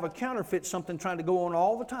 he's going to have a counterfeit something trying to go on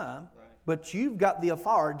all the time, right. But you've got the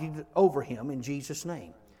authority over him in Jesus'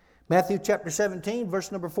 name. Matthew chapter 17,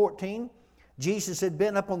 verse number 14. Jesus had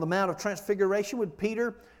been up on the Mount of Transfiguration with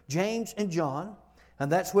Peter, James, and John.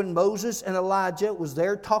 And that's when Moses and Elijah was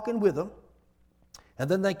there talking with them. And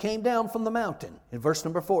then they came down from the mountain in verse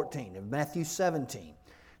number 14 of Matthew 17.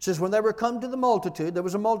 It says, when they were come to the multitude, there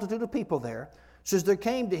was a multitude of people there. It says, there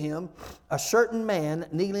came to him a certain man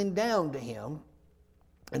kneeling down to him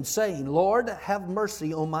and saying, Lord, have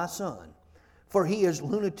mercy on my son, for he is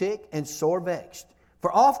lunatic and sore vexed.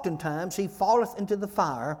 For oftentimes he falleth into the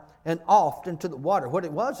fire and oft into the water. What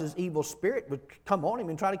it was is evil spirit would come on him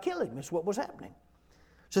and try to kill him. That's what was happening.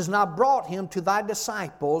 It says, and I brought him to thy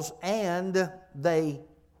disciples, and they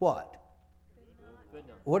what?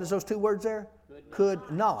 What is those two words there?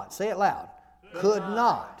 Could not. Say it loud. Could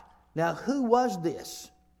not. Now, who was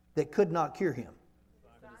this that could not cure him?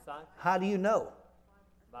 How do you know?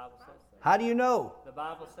 How do you know? The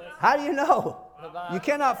Bible says. How do you know? You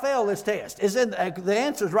cannot fail this test. The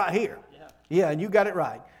answer's right here. Yeah, and you got it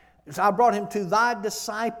right. So I brought him to thy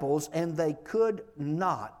disciples, and they could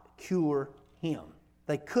not cure him.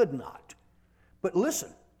 They could not. But listen,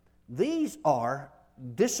 these are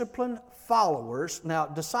disciplined followers. Now,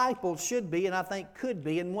 disciples should be, and I think could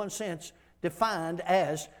be, in one sense, defined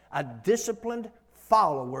as a disciplined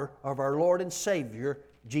follower of our Lord and Savior,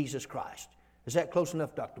 Jesus Christ. Is that close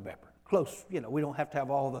enough, Dr. Pepper? Close. We don't have to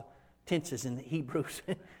have all the tenses in the Hebrews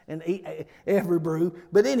and every brew.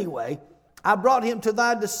 But anyway, I brought him to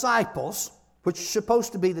thy disciples, which is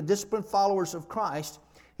supposed to be the disciplined followers of Christ.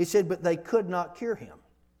 He said, but they could not cure him.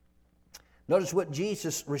 Notice what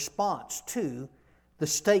Jesus' response to the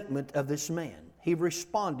statement of this man. He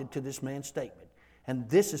responded to this man's statement. And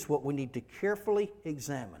this is what we need to carefully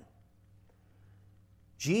examine.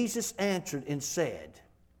 Jesus answered and said,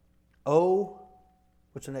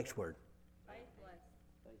 what's the next word? Faithless.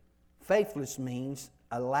 Faithless means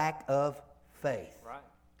a lack of faith. Right.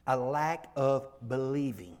 A lack of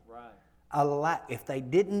believing. Right. If they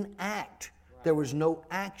didn't act, right. There was no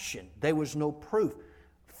action. There was no proof.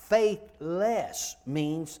 Faithless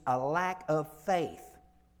means a lack of faith.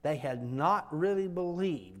 They had not really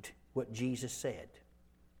believed what Jesus said.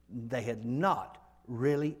 They had not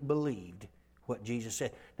really believed what Jesus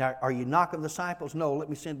said. Now, are you knocking the disciples? No, let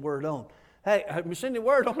me send word on. Hey, let me send the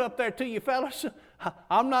word on up there to you fellas.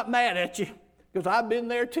 I'm not mad at you because I've been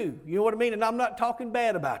there too. You know what I mean? And I'm not talking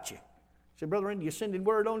bad about you. I said, Brother Randy, you sending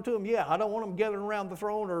word on to them? Yeah, I don't want them gathering around the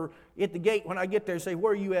throne or at the gate when I get there and say,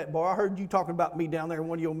 where are you at, boy? I heard you talking about me down there in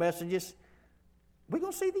one of your messages. We're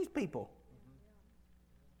going to see these people.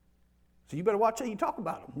 So you better watch how you talk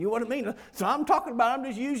about them. You know what I mean? So I'm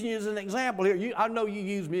just using you as an example here. I know you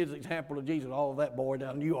use me as an example of Jesus, all of that boy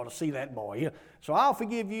down there. You ought to see that boy. Yeah. So I'll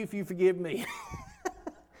forgive you if you forgive me.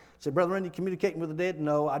 Said, Brother Randy, communicating with the dead?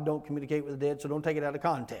 No, I don't communicate with the dead, so don't take it out of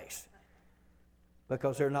context.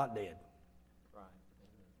 Because they're not dead. Right.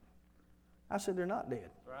 I said they're not dead.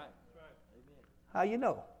 Right. How you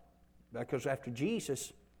know? Because after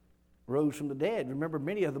Jesus rose from the dead, remember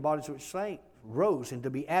many of the bodies which slain rose, and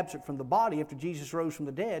to be absent from the body after Jesus rose from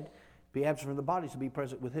the dead, be absent from the body to be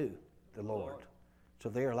present with who? The Lord. So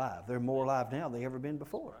they're alive. They're more alive now than they ever been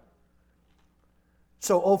before.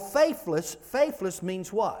 So, faithless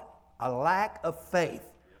means what? A lack of faith,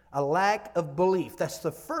 a lack of belief. That's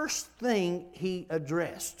the first thing he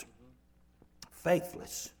addressed.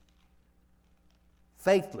 Faithless.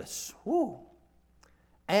 Faithless. Woo.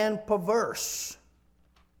 And perverse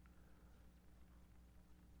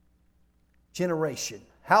generation.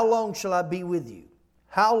 How long shall I be with you?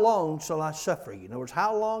 How long shall I suffer you? In other words,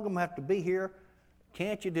 how long am I going to have to be here?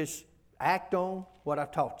 Can't you just act on what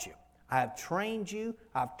I've taught you? I have trained you.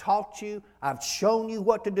 I've taught you. I've shown you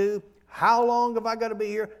what to do. How long have I got to be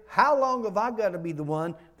here? How long have I got to be the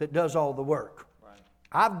one that does all the work? Right.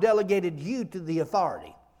 I've delegated you to the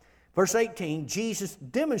authority. Verse 18, Jesus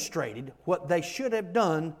demonstrated what they should have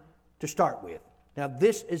done to start with. Now,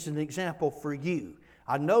 this is an example for you.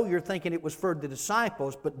 I know you're thinking it was for the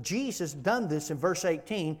disciples, but Jesus done this in verse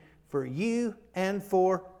 18 for you and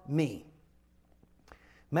for me.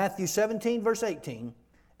 Matthew 17, verse 18,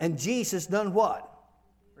 and Jesus done what?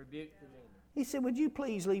 Rebuked the demon. He said, would you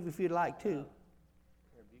please leave if you'd like to?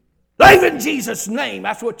 Leave in Jesus' name.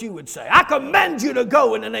 That's what you would say. I command you to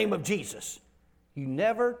go in the name of Jesus. You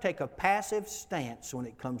never take a passive stance when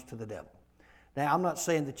it comes to the devil. Now, I'm not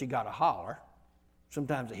saying that you got to holler.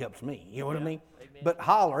 Sometimes it helps me. You know what I mean? Amen. But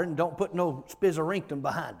holler and don't put no spizzerinctum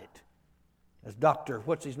behind it. As Dr.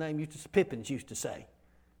 What's his name? Pippins used to say.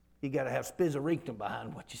 You got to have spizzerinctum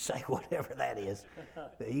behind what you say, whatever that is.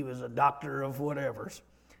 He was a doctor of whatever's.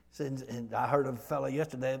 And I heard of a fellow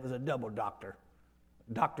yesterday that was a double doctor.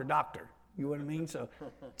 Doctor. You know what I mean? So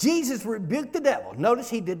Jesus rebuked the devil. Notice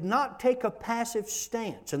he did not take a passive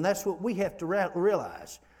stance. And that's what we have to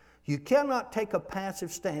realize. You cannot take a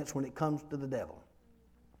passive stance when it comes to the devil.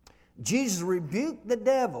 Jesus rebuked the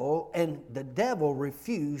devil, and the devil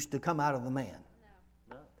refused to come out of the man.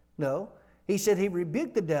 No. He said he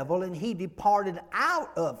rebuked the devil, and he departed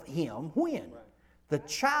out of him. When? Right. The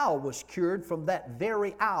child was cured from that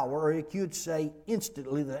very hour, or you could say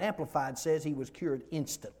instantly. The Amplified says he was cured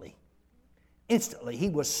instantly. Instantly. He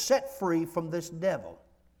was set free from this devil.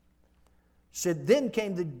 Said, then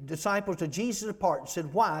came the disciples to Jesus apart and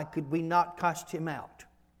said, why could we not cast him out?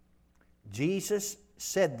 Jesus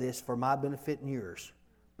said this for my benefit and yours.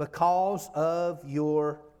 Because of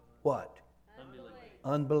your what?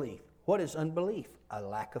 Unbelief. What is unbelief? A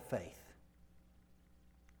lack of faith.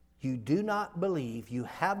 You do not believe. You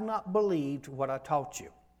have not believed what I taught you.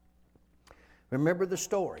 Remember the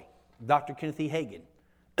story. Dr. Kenneth E. Hagin.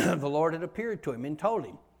 The Lord had appeared to him and told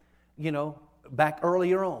him, back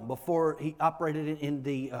earlier on, before he operated in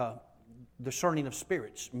the discerning of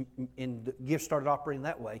spirits, and the gift started operating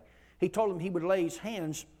that way, he told him he would lay his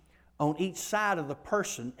hands on each side of the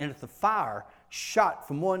person, and if the fire shot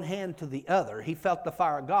from one hand to the other, he felt the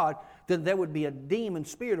fire of God, then there would be a demon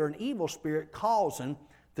spirit or an evil spirit causing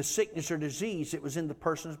the sickness or disease that was in the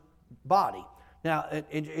person's body. Now,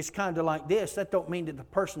 it's kind of like this. That don't mean that the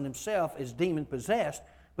person himself is demon-possessed,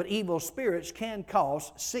 but evil spirits can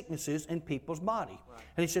cause sicknesses in people's body. Right.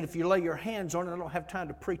 And he said, if you lay your hands on it, I don't have time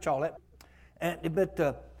to preach all that.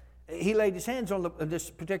 But he laid his hands on this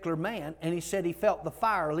particular man, and he said he felt the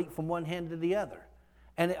fire leap from one hand to the other.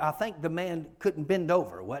 And I think the man couldn't bend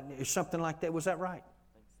over, wasn't it? Something like that. Was that right?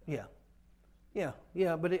 So.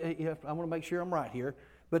 Yeah. But I want to make sure I'm right here.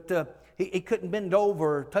 But he couldn't bend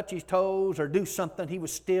over or touch his toes or do something. He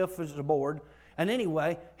was stiff as a board. And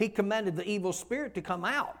anyway, he commanded the evil spirit to come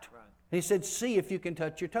out. Right. And he said, see if you can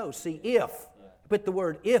touch your toes. See if. Yeah. Put the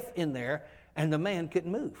word if in there, and the man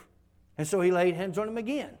couldn't move. And so he laid hands on him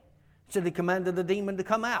again. He said he commanded the demon to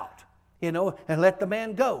come out, and let the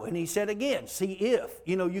man go. And he said again, see if,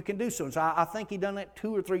 you can do so. And so I think he done that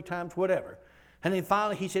 2 or 3 times, whatever. And then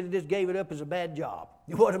finally he said he just gave it up as a bad job.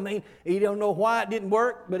 You know what I mean? He don't know why it didn't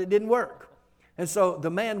work, but it didn't work. And so the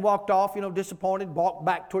man walked off, disappointed, walked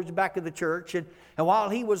back towards the back of the church. And while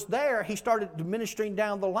he was there, he started ministering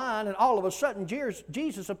down the line, and all of a sudden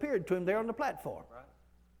Jesus appeared to him there on the platform. Right.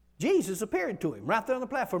 Jesus appeared to him right there on the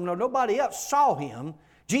platform. No, nobody else saw him,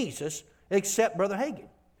 Jesus, except Brother Hagin.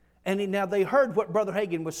 And now they heard what Brother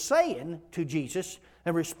Hagin was saying to Jesus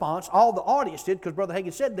in response. All the audience did, because Brother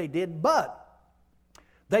Hagin said they did, but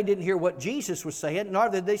they didn't hear what Jesus was saying, nor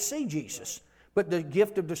did they see Jesus. But the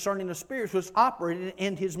gift of discerning of spirits was operating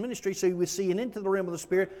in his ministry, so he was seeing into the realm of the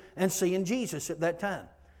Spirit and seeing Jesus at that time.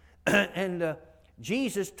 And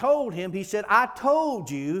Jesus told him, he said, I told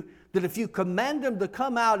you that if you command them to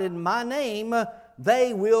come out in my name,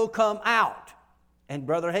 they will come out. And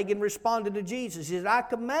Brother Hagin responded to Jesus. He said, I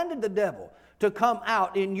commanded the devil to come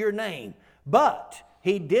out in your name, but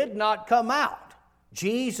he did not come out.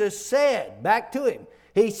 Jesus said back to him,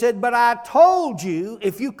 He said, but I told you,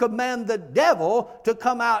 if you command the devil to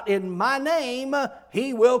come out in my name,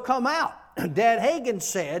 he will come out. Dad Hagin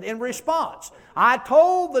said in response, I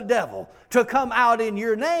told the devil to come out in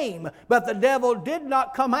your name, but the devil did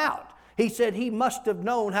not come out. He said he must have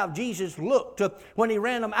known how Jesus looked when he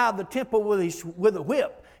ran him out of the temple with a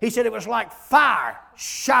whip. He said it was like fire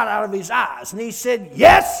shot out of his eyes. And he said,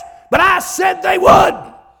 yes, but I said they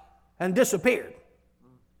would, and disappeared.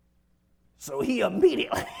 So he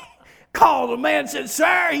immediately called the man and said,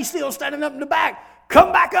 sir, he's still standing up in the back.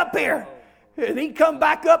 Come back up here. And he come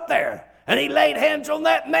back up there. And he laid hands on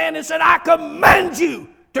that man and said, I command you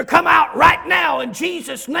to come out right now in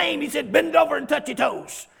Jesus' name. He said, bend over and touch your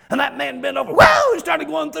toes. And that man bent over. Whoa! He started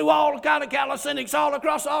going through all kind of calisthenics all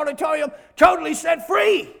across the auditorium, totally set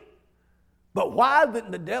free. But why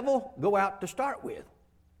didn't the devil go out to start with?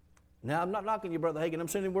 Now, I'm not knocking you, Brother Hagin. I'm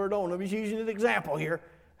sending word on. I'm just using an example here.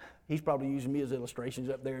 He's probably using me as illustrations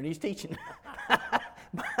up there, and he's teaching.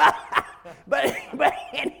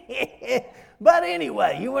 But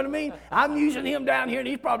anyway, you know what I mean? I'm using him down here, and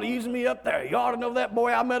he's probably using me up there. You ought to know that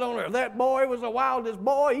boy I met on there. That boy was the wildest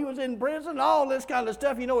boy. He was in prison, all this kind of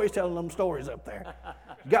stuff. You know he's telling them stories up there.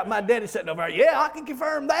 Got my daddy sitting over there. Yeah, I can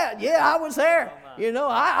confirm that. Yeah, I was there. You know,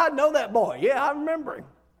 I know that boy. Yeah, I remember him.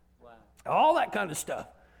 Wow. All that kind of stuff.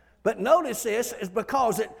 But notice this is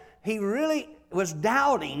because he really was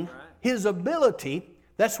doubting his ability.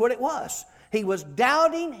 That's what it was. He was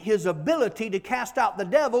doubting his ability to cast out the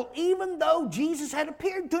devil, even though Jesus had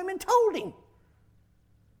appeared to him and told him.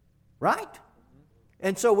 Right?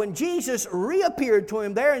 And so when Jesus reappeared to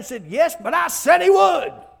him there and said, yes, but I said he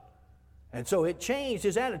would. And so it changed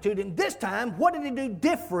his attitude. And this time, what did he do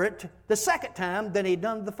different the second time than he'd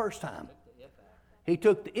done the first time? He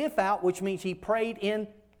took the if out, which means he prayed in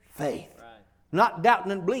faith. Right. Not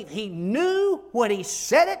doubting and belief. He knew when he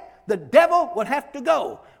said it, the devil would have to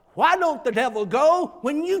go. Why don't the devil go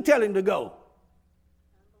when you tell him to go?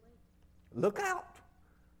 Look out.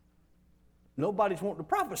 Nobody's wanting to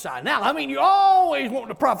prophesy. Now, I mean, you're always wanting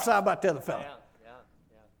to prophesy about the other fellow. Yeah.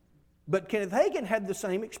 But Kenneth Hagin had the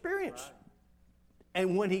same experience. Right.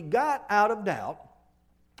 And when he got out of doubt,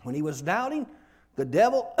 when he was doubting the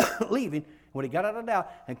devil leaving, when he got out of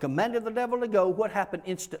doubt and commanded the devil to go, what happened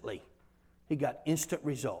instantly? He got instant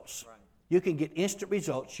results. Right. You can get instant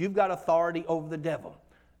results. You've got authority over the devil.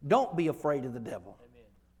 Don't be afraid of the devil. Amen.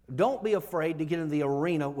 Don't be afraid to get in the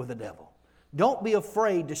arena with the devil. Don't be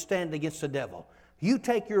afraid to stand against the devil. You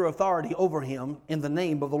take your authority over him in the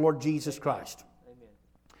name of the Lord Jesus Christ. Amen.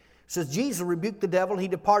 It says Jesus rebuked the devil. He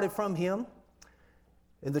departed from him.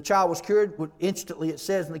 And the child was cured instantly, it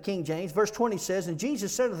says in the King James. Verse 20 says, and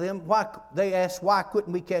Jesus said to them, they asked, why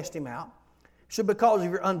couldn't we cast him out? He said, because of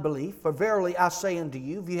your unbelief. For verily I say unto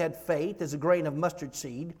you, if you had faith as a grain of mustard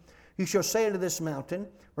seed, you shall say unto this mountain,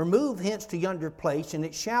 remove hence to yonder place, and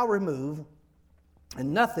it shall remove,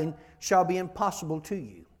 and nothing shall be impossible to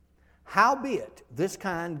you. Howbeit, this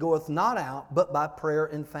kind goeth not out, but by prayer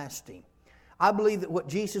and fasting. I believe that what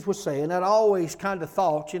Jesus was saying, I'd always kind of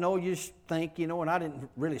thought, you just think, and I didn't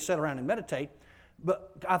really sit around and meditate,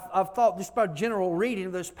 but I've thought just by general reading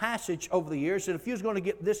of this passage over the years, that if you was going to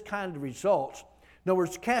get this kind of results, in other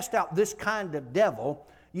words, cast out this kind of devil,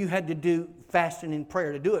 you had to do fasting and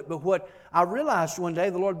prayer to do it. But what I realized one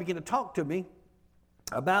day, the Lord began to talk to me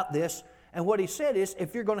about this, and what he said is,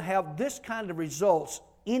 if you're going to have this kind of results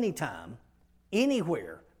anytime,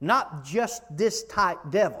 anywhere, not just this type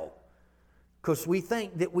devil, because we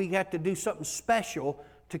think that we have to do something special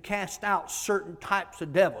to cast out certain types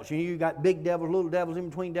of devils. You got big devils, little devils, in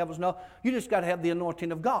between devils. No, you just got to have the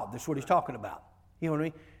anointing of God. That's what he's talking about. You know what I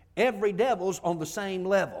mean? Every devil's on the same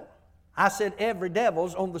level. I said every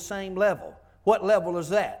devil's on the same level. What level is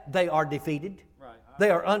that? They are defeated. Right.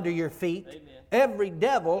 They are under your feet. Amen. Every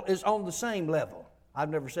devil is on the same level. I've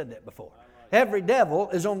never said that before. Every devil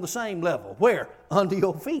is on the same level. Where? Under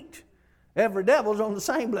your feet. Every devil's on the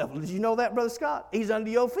same level. Did you know that, Brother Scott? He's under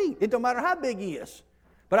your feet. It don't matter how big he is.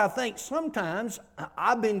 But I think sometimes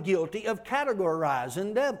I've been guilty of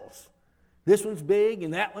categorizing devils. This one's big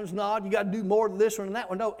and that one's not. You got to do more than this one and that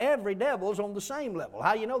one. No, every devil's on the same level.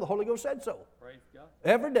 How do you know? The Holy Ghost said so. Praise God.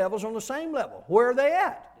 Every devil's on the same level. Where are they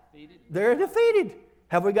at? Defeated. They're defeated.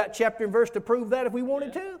 Have we got chapter and verse to prove that if we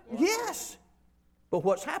wanted to? Yes. But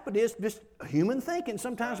what's happened is just human thinking.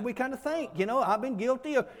 Sometimes we kind of think, I've been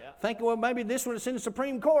guilty of thinking, well, maybe this one is in the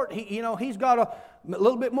Supreme Court. He's got a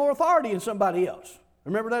little bit more authority than somebody else.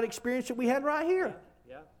 Remember that experience that we had right here?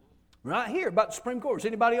 Yeah. Right here about the Supreme Court. Is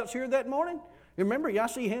anybody else here that morning? You remember, I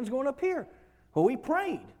see hands going up here. Well, we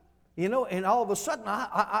prayed, and all of a sudden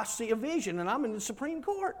I see a vision, and I'm in the Supreme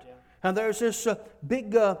Court. Yeah. And there's this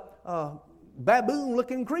big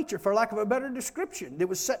baboon-looking creature, for lack of a better description, that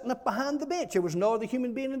was sitting up behind the bench. There was no other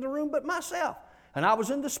human being in the room but myself. And I was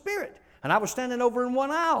in the Spirit. And I was standing over in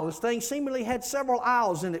one aisle. This thing seemingly had several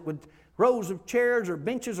aisles in it with rows of chairs or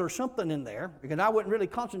benches or something in there. Because I wasn't really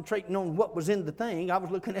concentrating on what was in the thing. I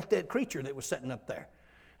was looking at that creature that was sitting up there.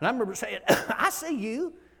 And I remember saying, I see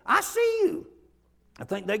you. I see you. I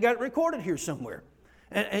think they got it recorded here somewhere.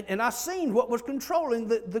 And I seen what was controlling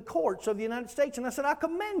the courts of the United States. And I said, I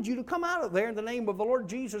command you to come out of there in the name of the Lord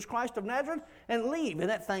Jesus Christ of Nazareth and leave. And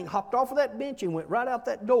that thing hopped off of that bench and went right out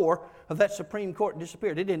that door of that Supreme Court and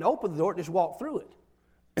disappeared. It didn't open the door, it just walked through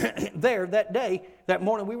it. There, that day, that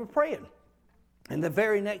morning, we were praying. And the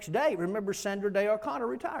very next day, remember, Sandra Day O'Connor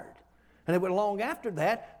retired. And it went long after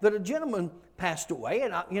that a gentleman passed away.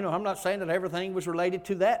 And I'm not saying that everything was related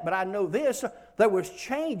to that, but I know this. There was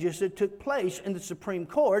changes that took place in the Supreme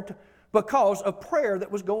Court because of prayer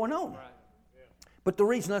that was going on. Right. Yeah. But the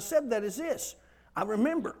reason I said that is this. I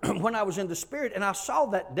remember when I was in the Spirit and I saw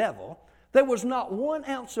that devil, there was not 1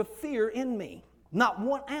 ounce of fear in me. Not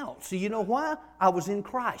 1 ounce. So you know why? I was in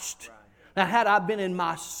Christ. Right. Now, had I been in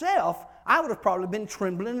myself, I would have probably been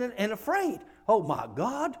trembling and afraid. Oh, my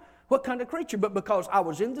God. What kind of creature? But because I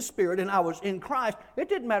was in the Spirit and I was in Christ, it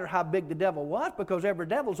didn't matter how big the devil was because every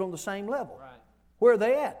devil's on the same level. Right. Where are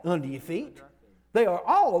they at? Under your feet. They are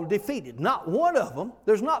all defeated. Not one of them.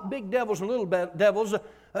 There's not big devils and little devils.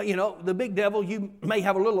 The big devil you may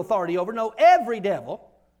have a little authority over. No, every devil.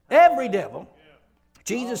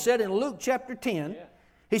 Jesus said in Luke chapter 10,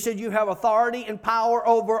 He said, you have authority and power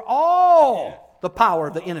over all the power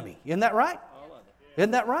of the enemy. Isn't that right?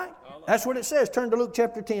 Isn't that right? That's what it says. Turn to Luke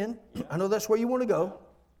chapter 10. I know that's where you want to go.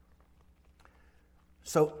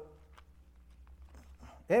 So,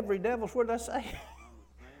 every devil's, what did I say?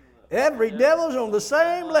 Every devil's on the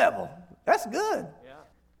same level. That's good.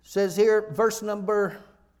 Says here, verse number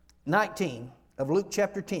 19 of Luke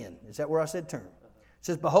chapter 10. Is that where I said turn? It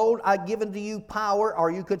says, behold, I give unto you power, or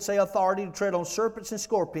you could say authority, to tread on serpents and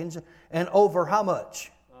scorpions, and over how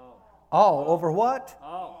much? All. Over what?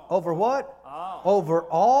 All. Over what? All. Over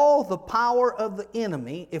all the power of the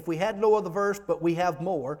enemy. If we had no other verse, but we have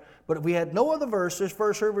more. But if we had no other verse, this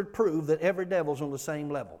verse here would prove that every devil's on the same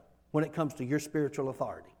level when it comes to your spiritual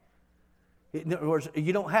authority. In other words,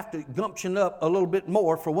 you don't have to gumption up a little bit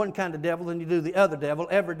more for one kind of devil than you do the other devil.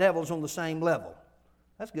 Every devil's on the same level.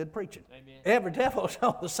 That's good preaching. Amen. Every devil's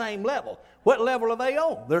on the same level. What level are they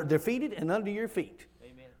on? They're defeated and under your feet.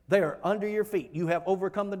 They are under your feet. You have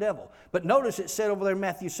overcome the devil. But notice it said over there in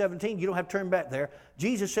Matthew 17, you don't have to turn back there.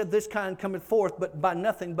 Jesus said, this kind cometh forth, but by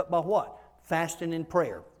nothing but by what? Fasting and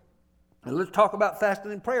prayer. And let's talk about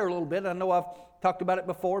fasting and prayer a little bit. I know I've talked about it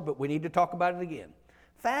before, but we need to talk about it again.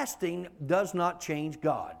 Fasting does not change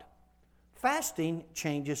God. Fasting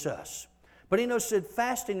changes us. But he knows said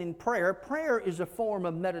fasting and prayer is a form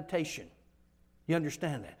of meditation. You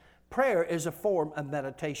understand that? Prayer is a form of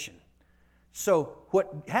meditation. So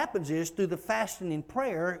what happens is through the fasting and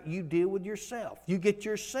prayer, you deal with yourself. You get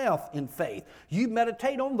yourself in faith. You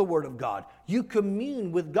meditate on the Word of God. You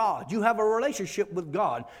commune with God. You have a relationship with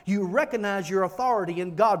God. You recognize your authority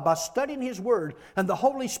in God by studying His Word and the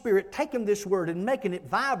Holy Spirit taking this Word and making it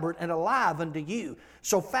vibrant and alive unto you.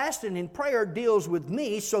 So fasting and prayer deals with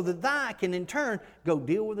me so that I can in turn go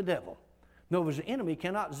deal with the devil. In other words, the enemy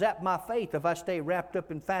cannot zap my faith if I stay wrapped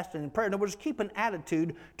up in fasting and prayer. In other words, keep an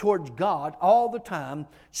attitude towards God all the time.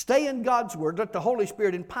 Stay in God's Word. Let the Holy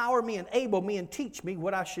Spirit empower me, enable me, and teach me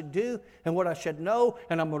what I should do and what I should know.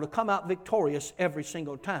 And I'm going to come out victorious every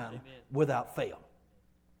single time without fail.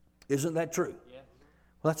 Isn't that true? Yeah.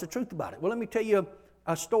 Well, that's the truth about it. Well, let me tell you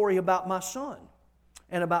a story about my son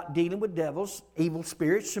and about dealing with devils, evil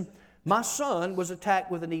spirits. My son was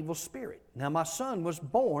attacked with an evil spirit. Now, my son was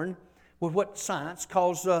born with what science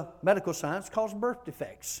calls, medical science calls birth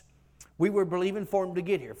defects. We were believing for him to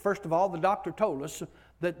get here. First of all, the doctor told us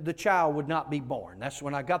that the child would not be born. That's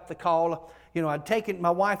when I got the call. I'd taken,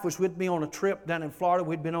 my wife was with me on a trip down in Florida.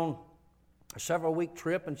 We'd been on a several-week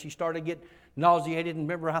trip, and she started to get nauseated. And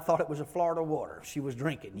remember, I thought it was a Florida water she was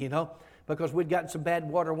drinking, because we'd gotten some bad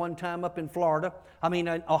water one time up in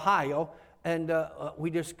Ohio. And we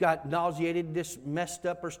just got nauseated, just messed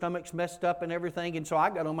up, our stomachs messed up and everything. And so I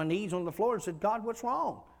got on my knees on the floor and said, God, what's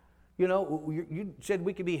wrong? You said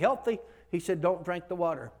we could be healthy. He said, don't drink the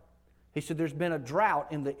water. He said, there's been a drought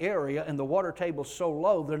in the area and the water table's so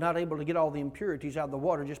low, they're not able to get all the impurities out of the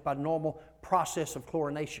water just by normal process of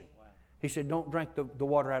chlorination. Wow. He said, don't drink the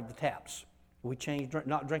water out of the taps. We changed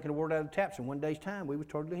not drinking the water out of the taps. In one day's time, we were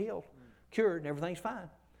totally healed, cured, and everything's fine.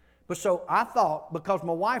 But so I thought, because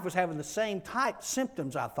my wife was having the same type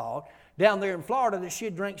symptoms, I thought, down there in Florida, that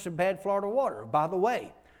she'd drink some bad Florida water. By the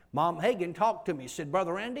way, Mom Hagan talked to me. She said,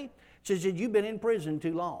 Brother Randy, she said, you've been in prison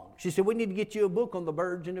too long. She said, we need to get you a book on the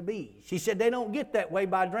birds and the bees. She said, they don't get that way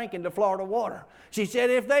by drinking the Florida water. She said,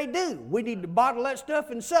 if they do, we need to bottle that stuff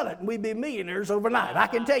and sell it, and we'd be millionaires overnight. I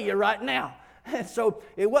can tell you right now. And so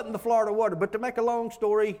it wasn't the Florida water. But to make a long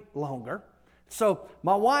story longer, so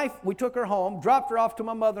my wife, we took her home, dropped her off to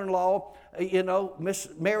my mother-in-law, Miss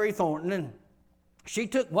Mary Thornton, and she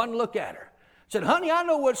took one look at her. Said, honey, I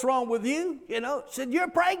know what's wrong with you. Said, you're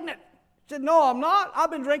pregnant. Said, no, I'm not. I've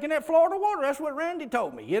been drinking that Florida water. That's what Randy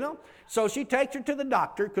told me, So she takes her to the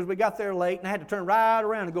doctor because we got there late, and I had to turn right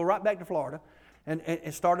around and go right back to Florida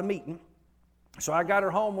and start a meeting. So I got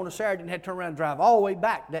her home on a Saturday and had to turn around and drive all the way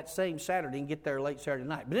back that same Saturday and get there late Saturday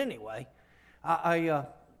night. But anyway,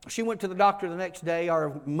 she went to the doctor the next day,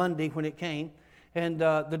 or Monday when it came, and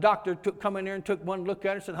the doctor come in there and took one look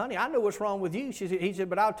at her and said, honey, I know what's wrong with you. He said,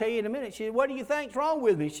 but I'll tell you in a minute. She said, what do you think's wrong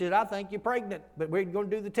with me? She said, I think you're pregnant, but we're going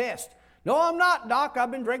to do the test. No, I'm not, Doc.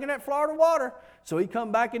 I've been drinking that Florida water. So he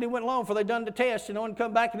come back and he went along before they done the test, and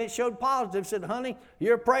come back and it showed positive. Said, honey,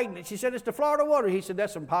 you're pregnant. She said, it's the Florida water. He said,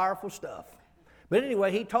 that's some powerful stuff. But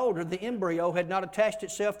anyway, he told her the embryo had not attached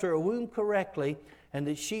itself to her womb correctly, and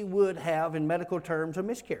that she would have, in medical terms, a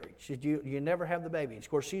miscarriage. She said, you never have the baby. Of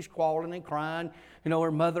course, she's squalling and crying.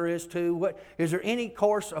 Her mother is too. Is there any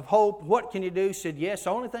course of hope? What can you do? She said, yes,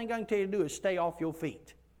 the only thing I can tell you to do is stay off your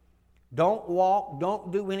feet. Don't walk,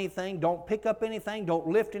 don't do anything, don't pick up anything, don't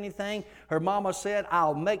lift anything. Her mama said,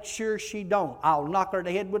 I'll make sure she don't. I'll knock her in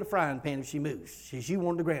the head with a frying pan if she moves. She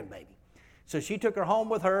wanted a grandbaby. So she took her home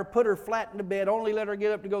with her, put her flat in the bed, only let her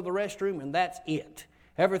get up to go to the restroom, and that's it.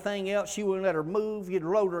 Everything else, she wouldn't let her move. You'd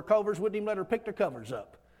load her covers, wouldn't even let her pick the covers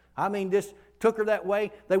up. Just took her that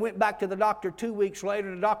way. They went back to the doctor 2 weeks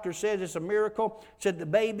later. The doctor says it's a miracle. Said the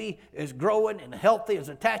baby is growing and healthy, has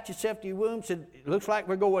attached itself to your womb. Said, it looks like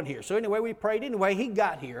we're going here. So anyway, we prayed. Anyway, he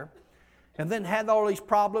got here and then had all these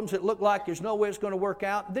problems. It looked like there's no way it's going to work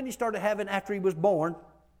out. And then he started having, after he was born,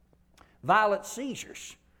 violent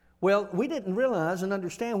seizures. Well, we didn't realize and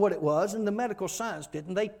understand what it was, and the medical science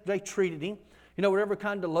didn't. They treated him, with every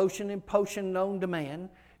kind of lotion and potion known to man.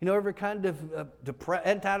 Every kind of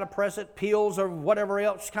antidepressant pills or whatever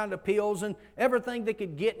else kind of pills and everything they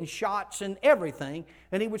could get and shots and everything.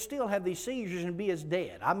 And he would still have these seizures and be as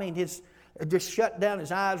dead. His just shut down,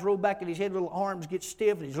 his eyes roll back in his head, little arms get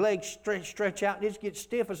stiff, and his legs stretch out, and just get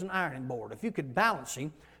stiff as an ironing board. If you could balance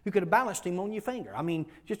him, you could have balanced him on your finger.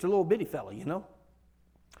 Just a little bitty fella,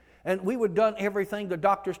 And we would have done everything the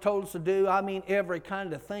doctors told us to do. Every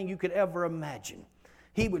kind of thing you could ever imagine.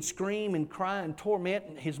 He would scream and cry and torment,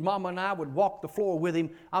 and his mama and I would walk the floor with him.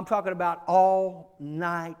 I'm talking about all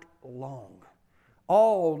night long.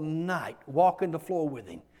 All night walking the floor with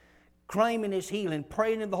him, claiming his healing,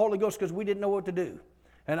 praying in the Holy Ghost because we didn't know what to do.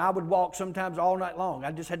 And I would walk sometimes all night long.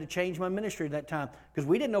 I just had to change my ministry at that time because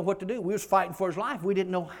we didn't know what to do. We was fighting for his life. We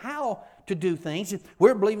didn't know how to do things. We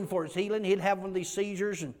were believing for his healing. He'd have one of these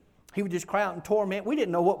seizures, and he would just cry out in torment. We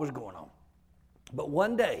didn't know what was going on. But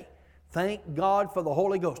one day, thank God for the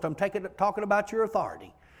Holy Ghost. I'm talking about your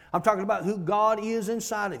authority. I'm talking about who God is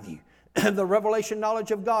inside of you. The revelation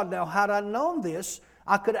knowledge of God. Now, had I known this,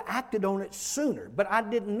 I could have acted on it sooner. But I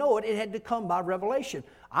didn't know it. It had to come by revelation.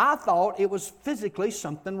 I thought it was physically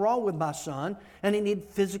something wrong with my son, and he needed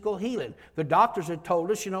physical healing. The doctors had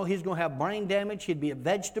told us, he's going to have brain damage. He'd be a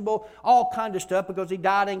vegetable, all kind of stuff, because he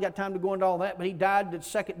died. I ain't got time to go into all that, but he died the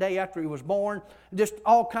second day after he was born. Just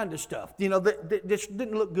all kind of stuff. This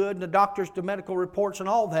didn't look good, and the doctors, the medical reports and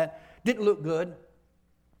all that didn't look good.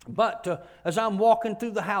 But as I'm walking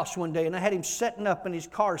through the house one day, and I had him setting up in his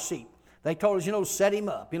car seat, they told us, set him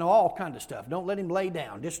up, all kind of stuff. Don't let him lay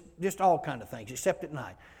down, just all kind of things, except at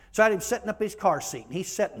night. So I had him setting up his car seat, and he's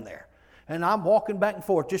sitting there. And I'm walking back and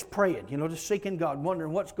forth, just praying, just seeking God,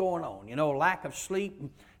 wondering what's going on. Lack of sleep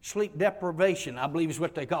deprivation, I believe is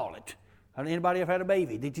what they call it. Anybody ever had a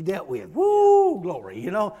baby that you dealt with? Woo, glory,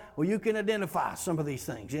 Well, you can identify some of these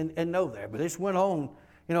things and know there. But this went on,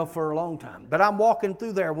 for a long time. But I'm walking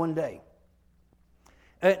through there one day.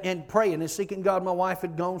 And praying and seeking God. My wife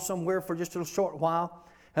had gone somewhere for just a short while.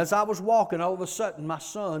 As I was walking, all of a sudden, my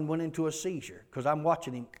son went into a seizure because I'm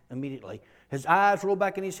watching him immediately. His eyes rolled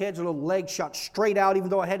back in his head, his little legs shot straight out.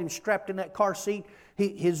 Even though I had him strapped in that car seat,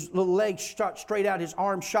 his little legs shot straight out, his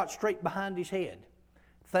arms shot straight behind his head.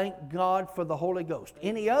 Thank God for the Holy Ghost.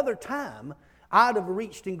 Any other time, I'd have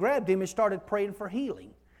reached and grabbed him and started praying for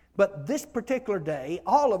healing. But this particular day,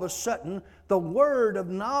 all of a sudden, the word of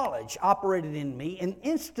knowledge operated in me, and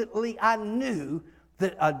instantly I knew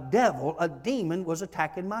that a demon, was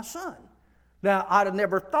attacking my son. Now, I'd have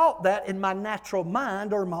never thought that in my natural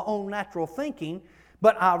mind or my own natural thinking,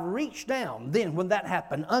 But I reached down then when that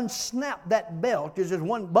happened, unsnapped that belt. There's just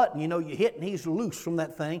one button, you hit and he's loose from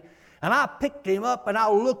that thing. And I picked him up and I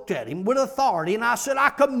looked at him with authority and I said, I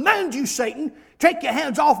command you, Satan, take your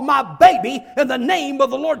hands off my baby in the name of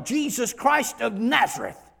the Lord Jesus Christ of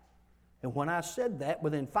Nazareth. And when I said that,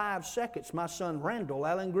 within 5 seconds, my son Randall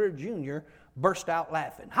Allen Greer Jr. burst out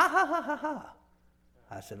laughing. Ha, ha, ha, ha, ha.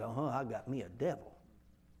 I said, I got me a devil,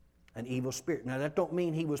 an evil spirit. Now, that don't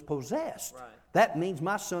mean he was possessed. Right. That means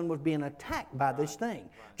my son was being attacked by this thing.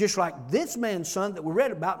 Right. Just like this man's son that we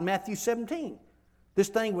read about in Matthew 17. This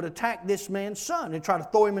thing would attack this man's son and try to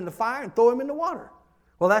throw him in the fire and throw him in the water.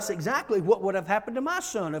 Well, that's exactly what would have happened to my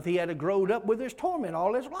son if he had grown up with this torment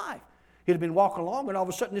all his life. He'd have been walking along and all of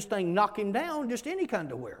a sudden this thing knocked him down just any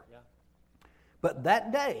kind of where. Yeah. But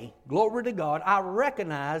that day, glory to God, I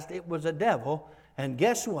recognized it was a devil. And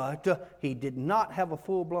guess what? He did not have a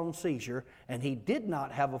full-blown seizure, and he did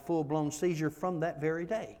not have a full-blown seizure from that very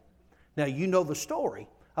day. Now, you know the story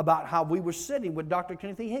about how we were sitting with Dr.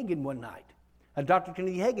 Kenneth E. Hagin one night. And Dr.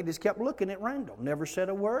 Kenneth E. Hagin just kept looking at Randall. Never said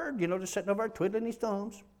a word, just sitting over there twiddling his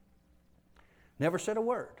thumbs. Never said a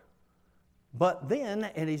word. But then,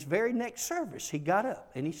 at his very next service, he got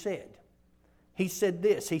up and he said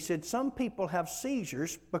this. He said, some people have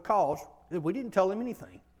seizures because, we didn't tell him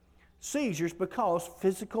anything. Seizures because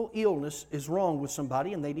physical illness is wrong with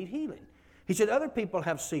somebody and they need healing. He said other people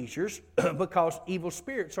have seizures because evil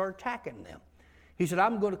spirits are attacking them. He said,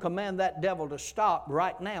 I'm going to command that devil to stop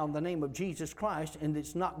right now in the name of Jesus Christ, and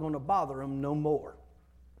it's not going to bother him no more.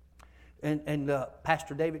 And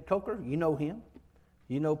Pastor David Coker, you know him.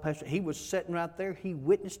 Pastor, he was sitting right there. He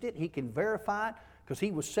witnessed it. He can verify it because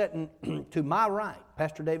he was sitting to my right,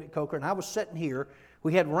 Pastor David Coker, and I was sitting here.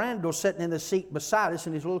 We had Randall sitting in the seat beside us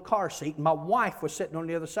in his little car seat, and my wife was sitting on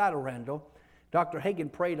the other side of Randall. Dr.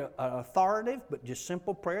 Hagin prayed an authoritative but just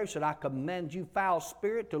simple prayer. He said, I command you, foul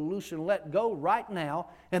spirit, to loose and let go right now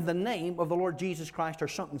in the name of the Lord Jesus Christ, or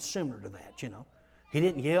something similar to that, He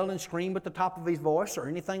didn't yell and scream at the top of his voice or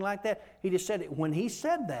anything like that. He just said it. When he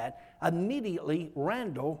said that, immediately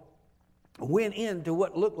Randall went into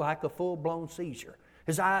what looked like a full-blown seizure.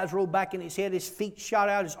 His eyes rolled back in his head, his feet shot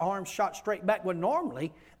out, his arms shot straight back. When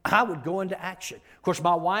normally, I would go into action. Of course,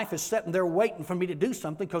 my wife is sitting there waiting for me to do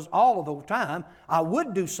something, because all of the time I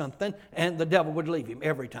would do something and the devil would leave him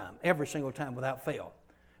every time, every single time without fail.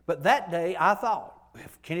 But that day I thought,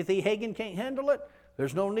 if Kenneth E. Hagin can't handle it,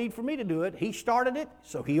 there's no need for me to do it. He started it,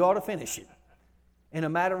 so he ought to finish it. In a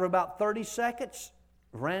matter of about 30 seconds,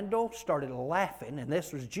 Randall started laughing, and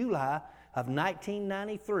this was July of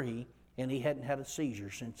 1993, and he hadn't had a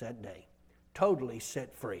seizure since that day. Totally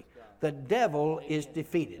set free. The devil is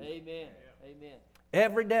defeated. Amen. Amen.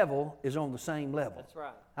 Every devil is on the same level. That's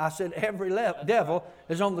right. I said every devil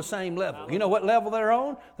is on the same level. You know what level they're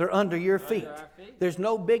on? They're under your feet. There's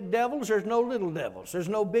no big devils. There's no little devils. There's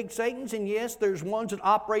no big Satans. And yes, there's ones that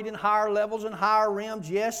operate in higher levels and higher realms.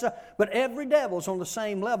 Yes, but every devil's on the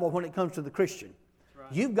same level when it comes to the Christian. Right.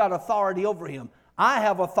 You've got authority over him. I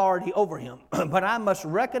have authority over him. But I must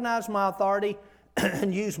recognize my authority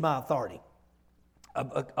and use my authority.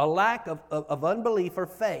 A lack of unbelief or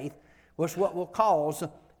faith was what will cause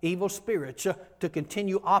evil spirits to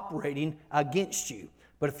continue operating against you.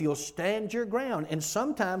 But if you'll stand your ground, and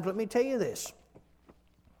sometimes, let me tell you this,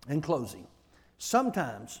 in closing,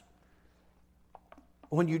 sometimes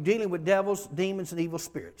when you're dealing with devils, demons, and evil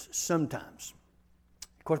spirits, sometimes,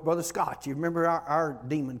 of course, Brother Scott, you remember our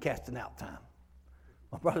demon casting out time.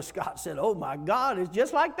 My Brother Scott said, oh my God, it's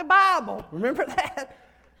just like the Bible. Remember that?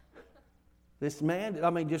 This man,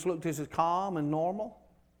 just looked as calm and normal.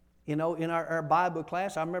 In our Bible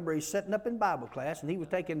class, I remember he's sitting up in Bible class, and he was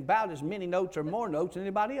taking about as many notes or more notes than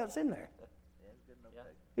anybody else in there.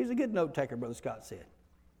 He's a good note taker, Brother Scott said.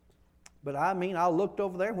 But I looked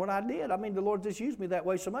over there when I did. The Lord just used me that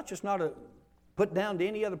way so much. It's not a put down to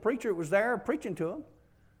any other preacher that was there preaching to him.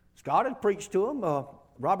 Scott had preached to him.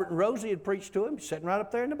 Robert and Rosie had preached to him, sitting right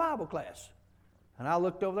up there in the Bible class. And I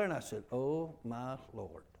looked over there and I said, oh my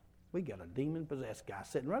Lord, we got a demon-possessed guy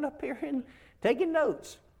sitting right up here and taking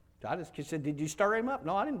notes. I just said, did you stir him up?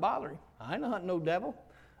 No, I didn't bother him. I ain't hunting no devil.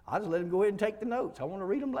 I just let him go ahead and take the notes. I want to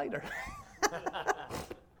read them later.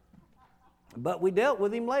 But we dealt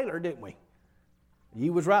with him later, didn't we?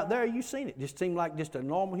 You was right there. You seen it. Just seemed like just a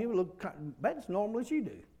normal human. Look about as normal as you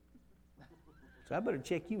do. So I better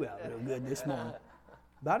check you out real good this morning.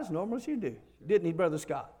 About as normal as you do. Didn't he, Brother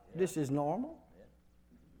Scott? Yeah. This is normal.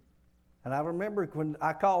 And I remember when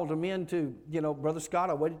I called him in to, Brother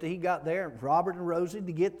Scott, I waited till he got there. Robert and Rosie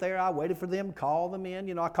to get there. I waited for them, called them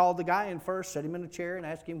in. I called the guy in first, set him in a chair and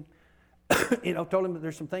asked him, told him that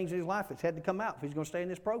there's some things in his life that's had to come out if he's going to stay in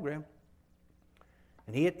this program.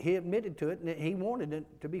 And he admitted to it, and he wanted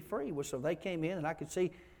it to be free. So they came in, and I could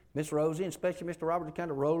see Miss Rosie, and especially Mr. Robert,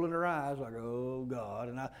 kind of rolling her eyes like, oh, God.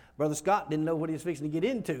 And Brother Scott didn't know what he was fixing to get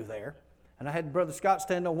into there. And I had Brother Scott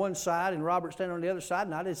stand on one side and Robert stand on the other side,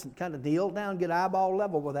 and I just kind of kneeled down, get eyeball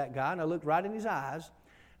level with that guy, and I looked right in his eyes,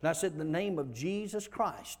 and I said, in the name of Jesus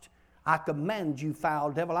Christ, I command you,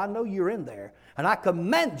 foul devil, I know you're in there, and I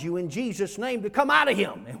command you in Jesus' name to come out of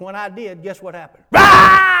him. And when I did, guess what happened?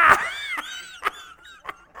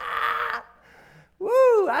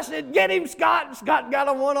 Woo! I said, get him, Scott. And Scott got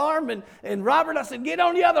on one arm, and Robert, I said, get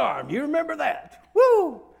on the other arm. You remember that?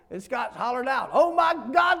 Woo! And Scott hollered out, oh my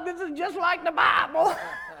God, this is just like the Bible.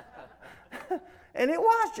 And it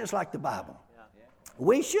was just like the Bible.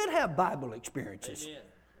 We should have Bible experiences. Amen.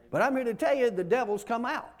 But I'm here to tell you, the devil's come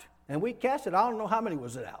out. And we cast it, I don't know how many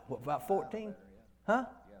was it out. What, about 14? Huh?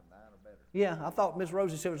 Yeah, I thought Miss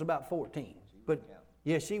Rosie said it was about 14. But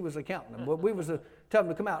yeah, she was accounting them. But we was telling them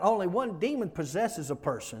to come out. Only one demon possesses a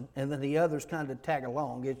person, and then the others kind of tag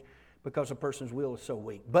along. It's because a person's will is so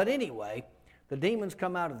weak. But anyway, the demons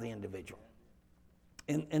come out of the individual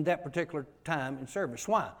in that particular time in service.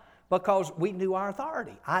 Why? Because we knew our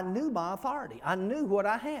authority. I knew my authority. I knew what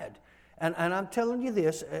I had. And I'm telling you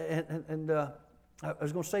this, and I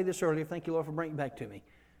was going to say this earlier. Thank you, Lord, for bringing it back to me.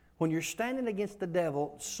 When you're standing against the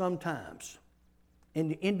devil, sometimes in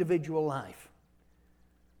the individual life,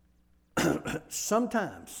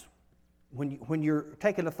 sometimes when you're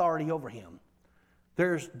taking authority over him,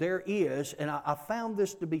 there is, and I found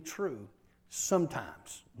this to be true,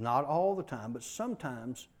 sometimes, not all the time, but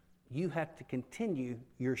sometimes you have to continue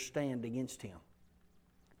your stand against him.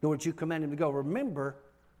 In other words, you command him to go. Remember,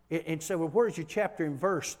 and so, well, where's your chapter and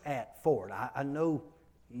verse at for it? I know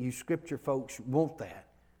you scripture folks want that.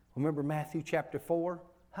 Remember Matthew chapter 4?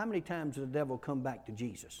 How many times did the devil come back to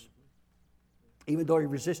Jesus? Even though he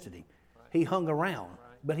resisted him. He hung around,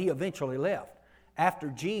 but he eventually left. After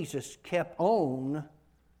Jesus kept on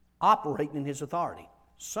operating in his authority.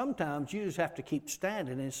 Sometimes you just have to keep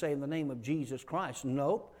standing and say in the name of Jesus Christ,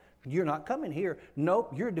 nope, you're not coming here.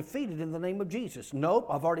 Nope, you're defeated in the name of Jesus. Nope,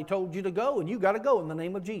 I've already told you to go, and you got to go in the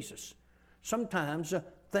name of Jesus. Sometimes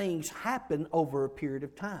things happen over a period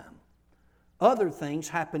of time. Other things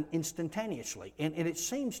happen instantaneously. And it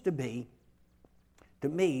seems to be, to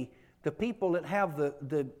me, the people that have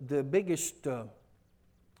the biggest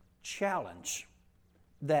challenge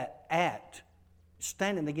that at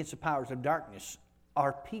standing against the powers of darkness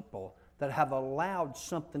are people that have allowed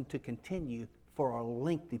something to continue for a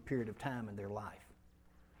lengthy period of time in their life.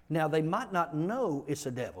 Now, they might not know it's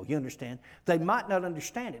a devil, you understand? They might not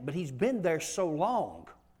understand it, but he's been there so long.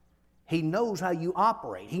 He knows how you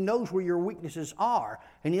operate. He knows where your weaknesses are,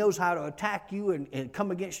 and he knows how to attack you and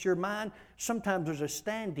come against your mind. Sometimes there's a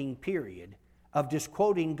standing period of just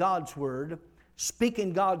quoting God's Word,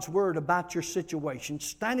 speaking God's Word about your situation,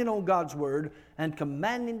 standing on God's Word, and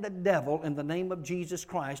commanding the devil in the name of Jesus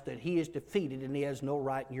Christ that he is defeated and he has no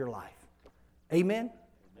right in your life. Amen?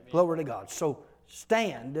 Amen. Glory to God. So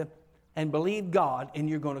stand and believe God, and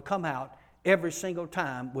you're going to come out every single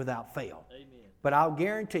time without fail. Amen. But I'll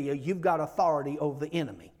guarantee you, you've got authority over the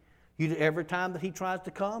enemy. Every time that he tries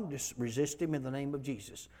to come, just resist him in the name of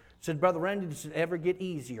Jesus. Said, Brother Randy, does it ever get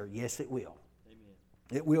easier? Yes, it will. Amen.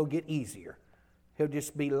 It will get easier. He'll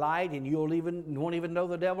just be light, and you won't even know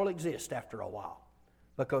the devil exists after a while,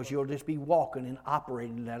 because you'll just be walking and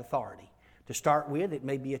operating in that authority. To start with, it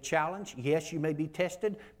may be a challenge. Yes, you may be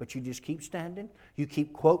tested, but you just keep standing. You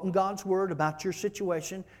keep quoting God's Word about your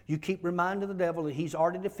situation. You keep reminding the devil that he's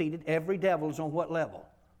already defeated. Every devil is on what level?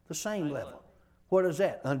 The same level. What is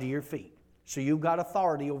that? Under your feet. So you've got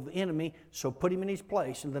authority over the enemy, so put him in his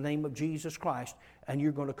place in the name of Jesus Christ, and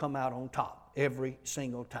you're going to come out on top every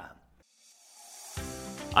single time.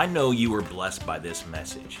 I know you were blessed by this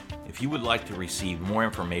message. If you would like to receive more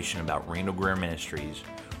information about Randall Greer Ministries,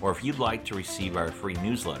 or if you'd like to receive our free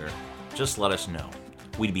newsletter, just let us know.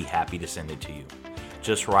 We'd be happy to send it to you.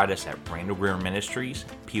 Just write us at Randall Greer Ministries,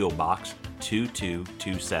 P.O. Box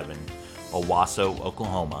 2227, Owasso,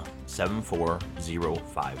 Oklahoma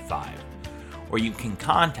 74055. Or you can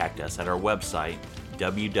contact us at our website,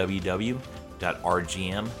 www.rgm.me.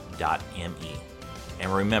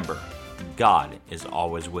 And remember, God is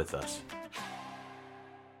always with us.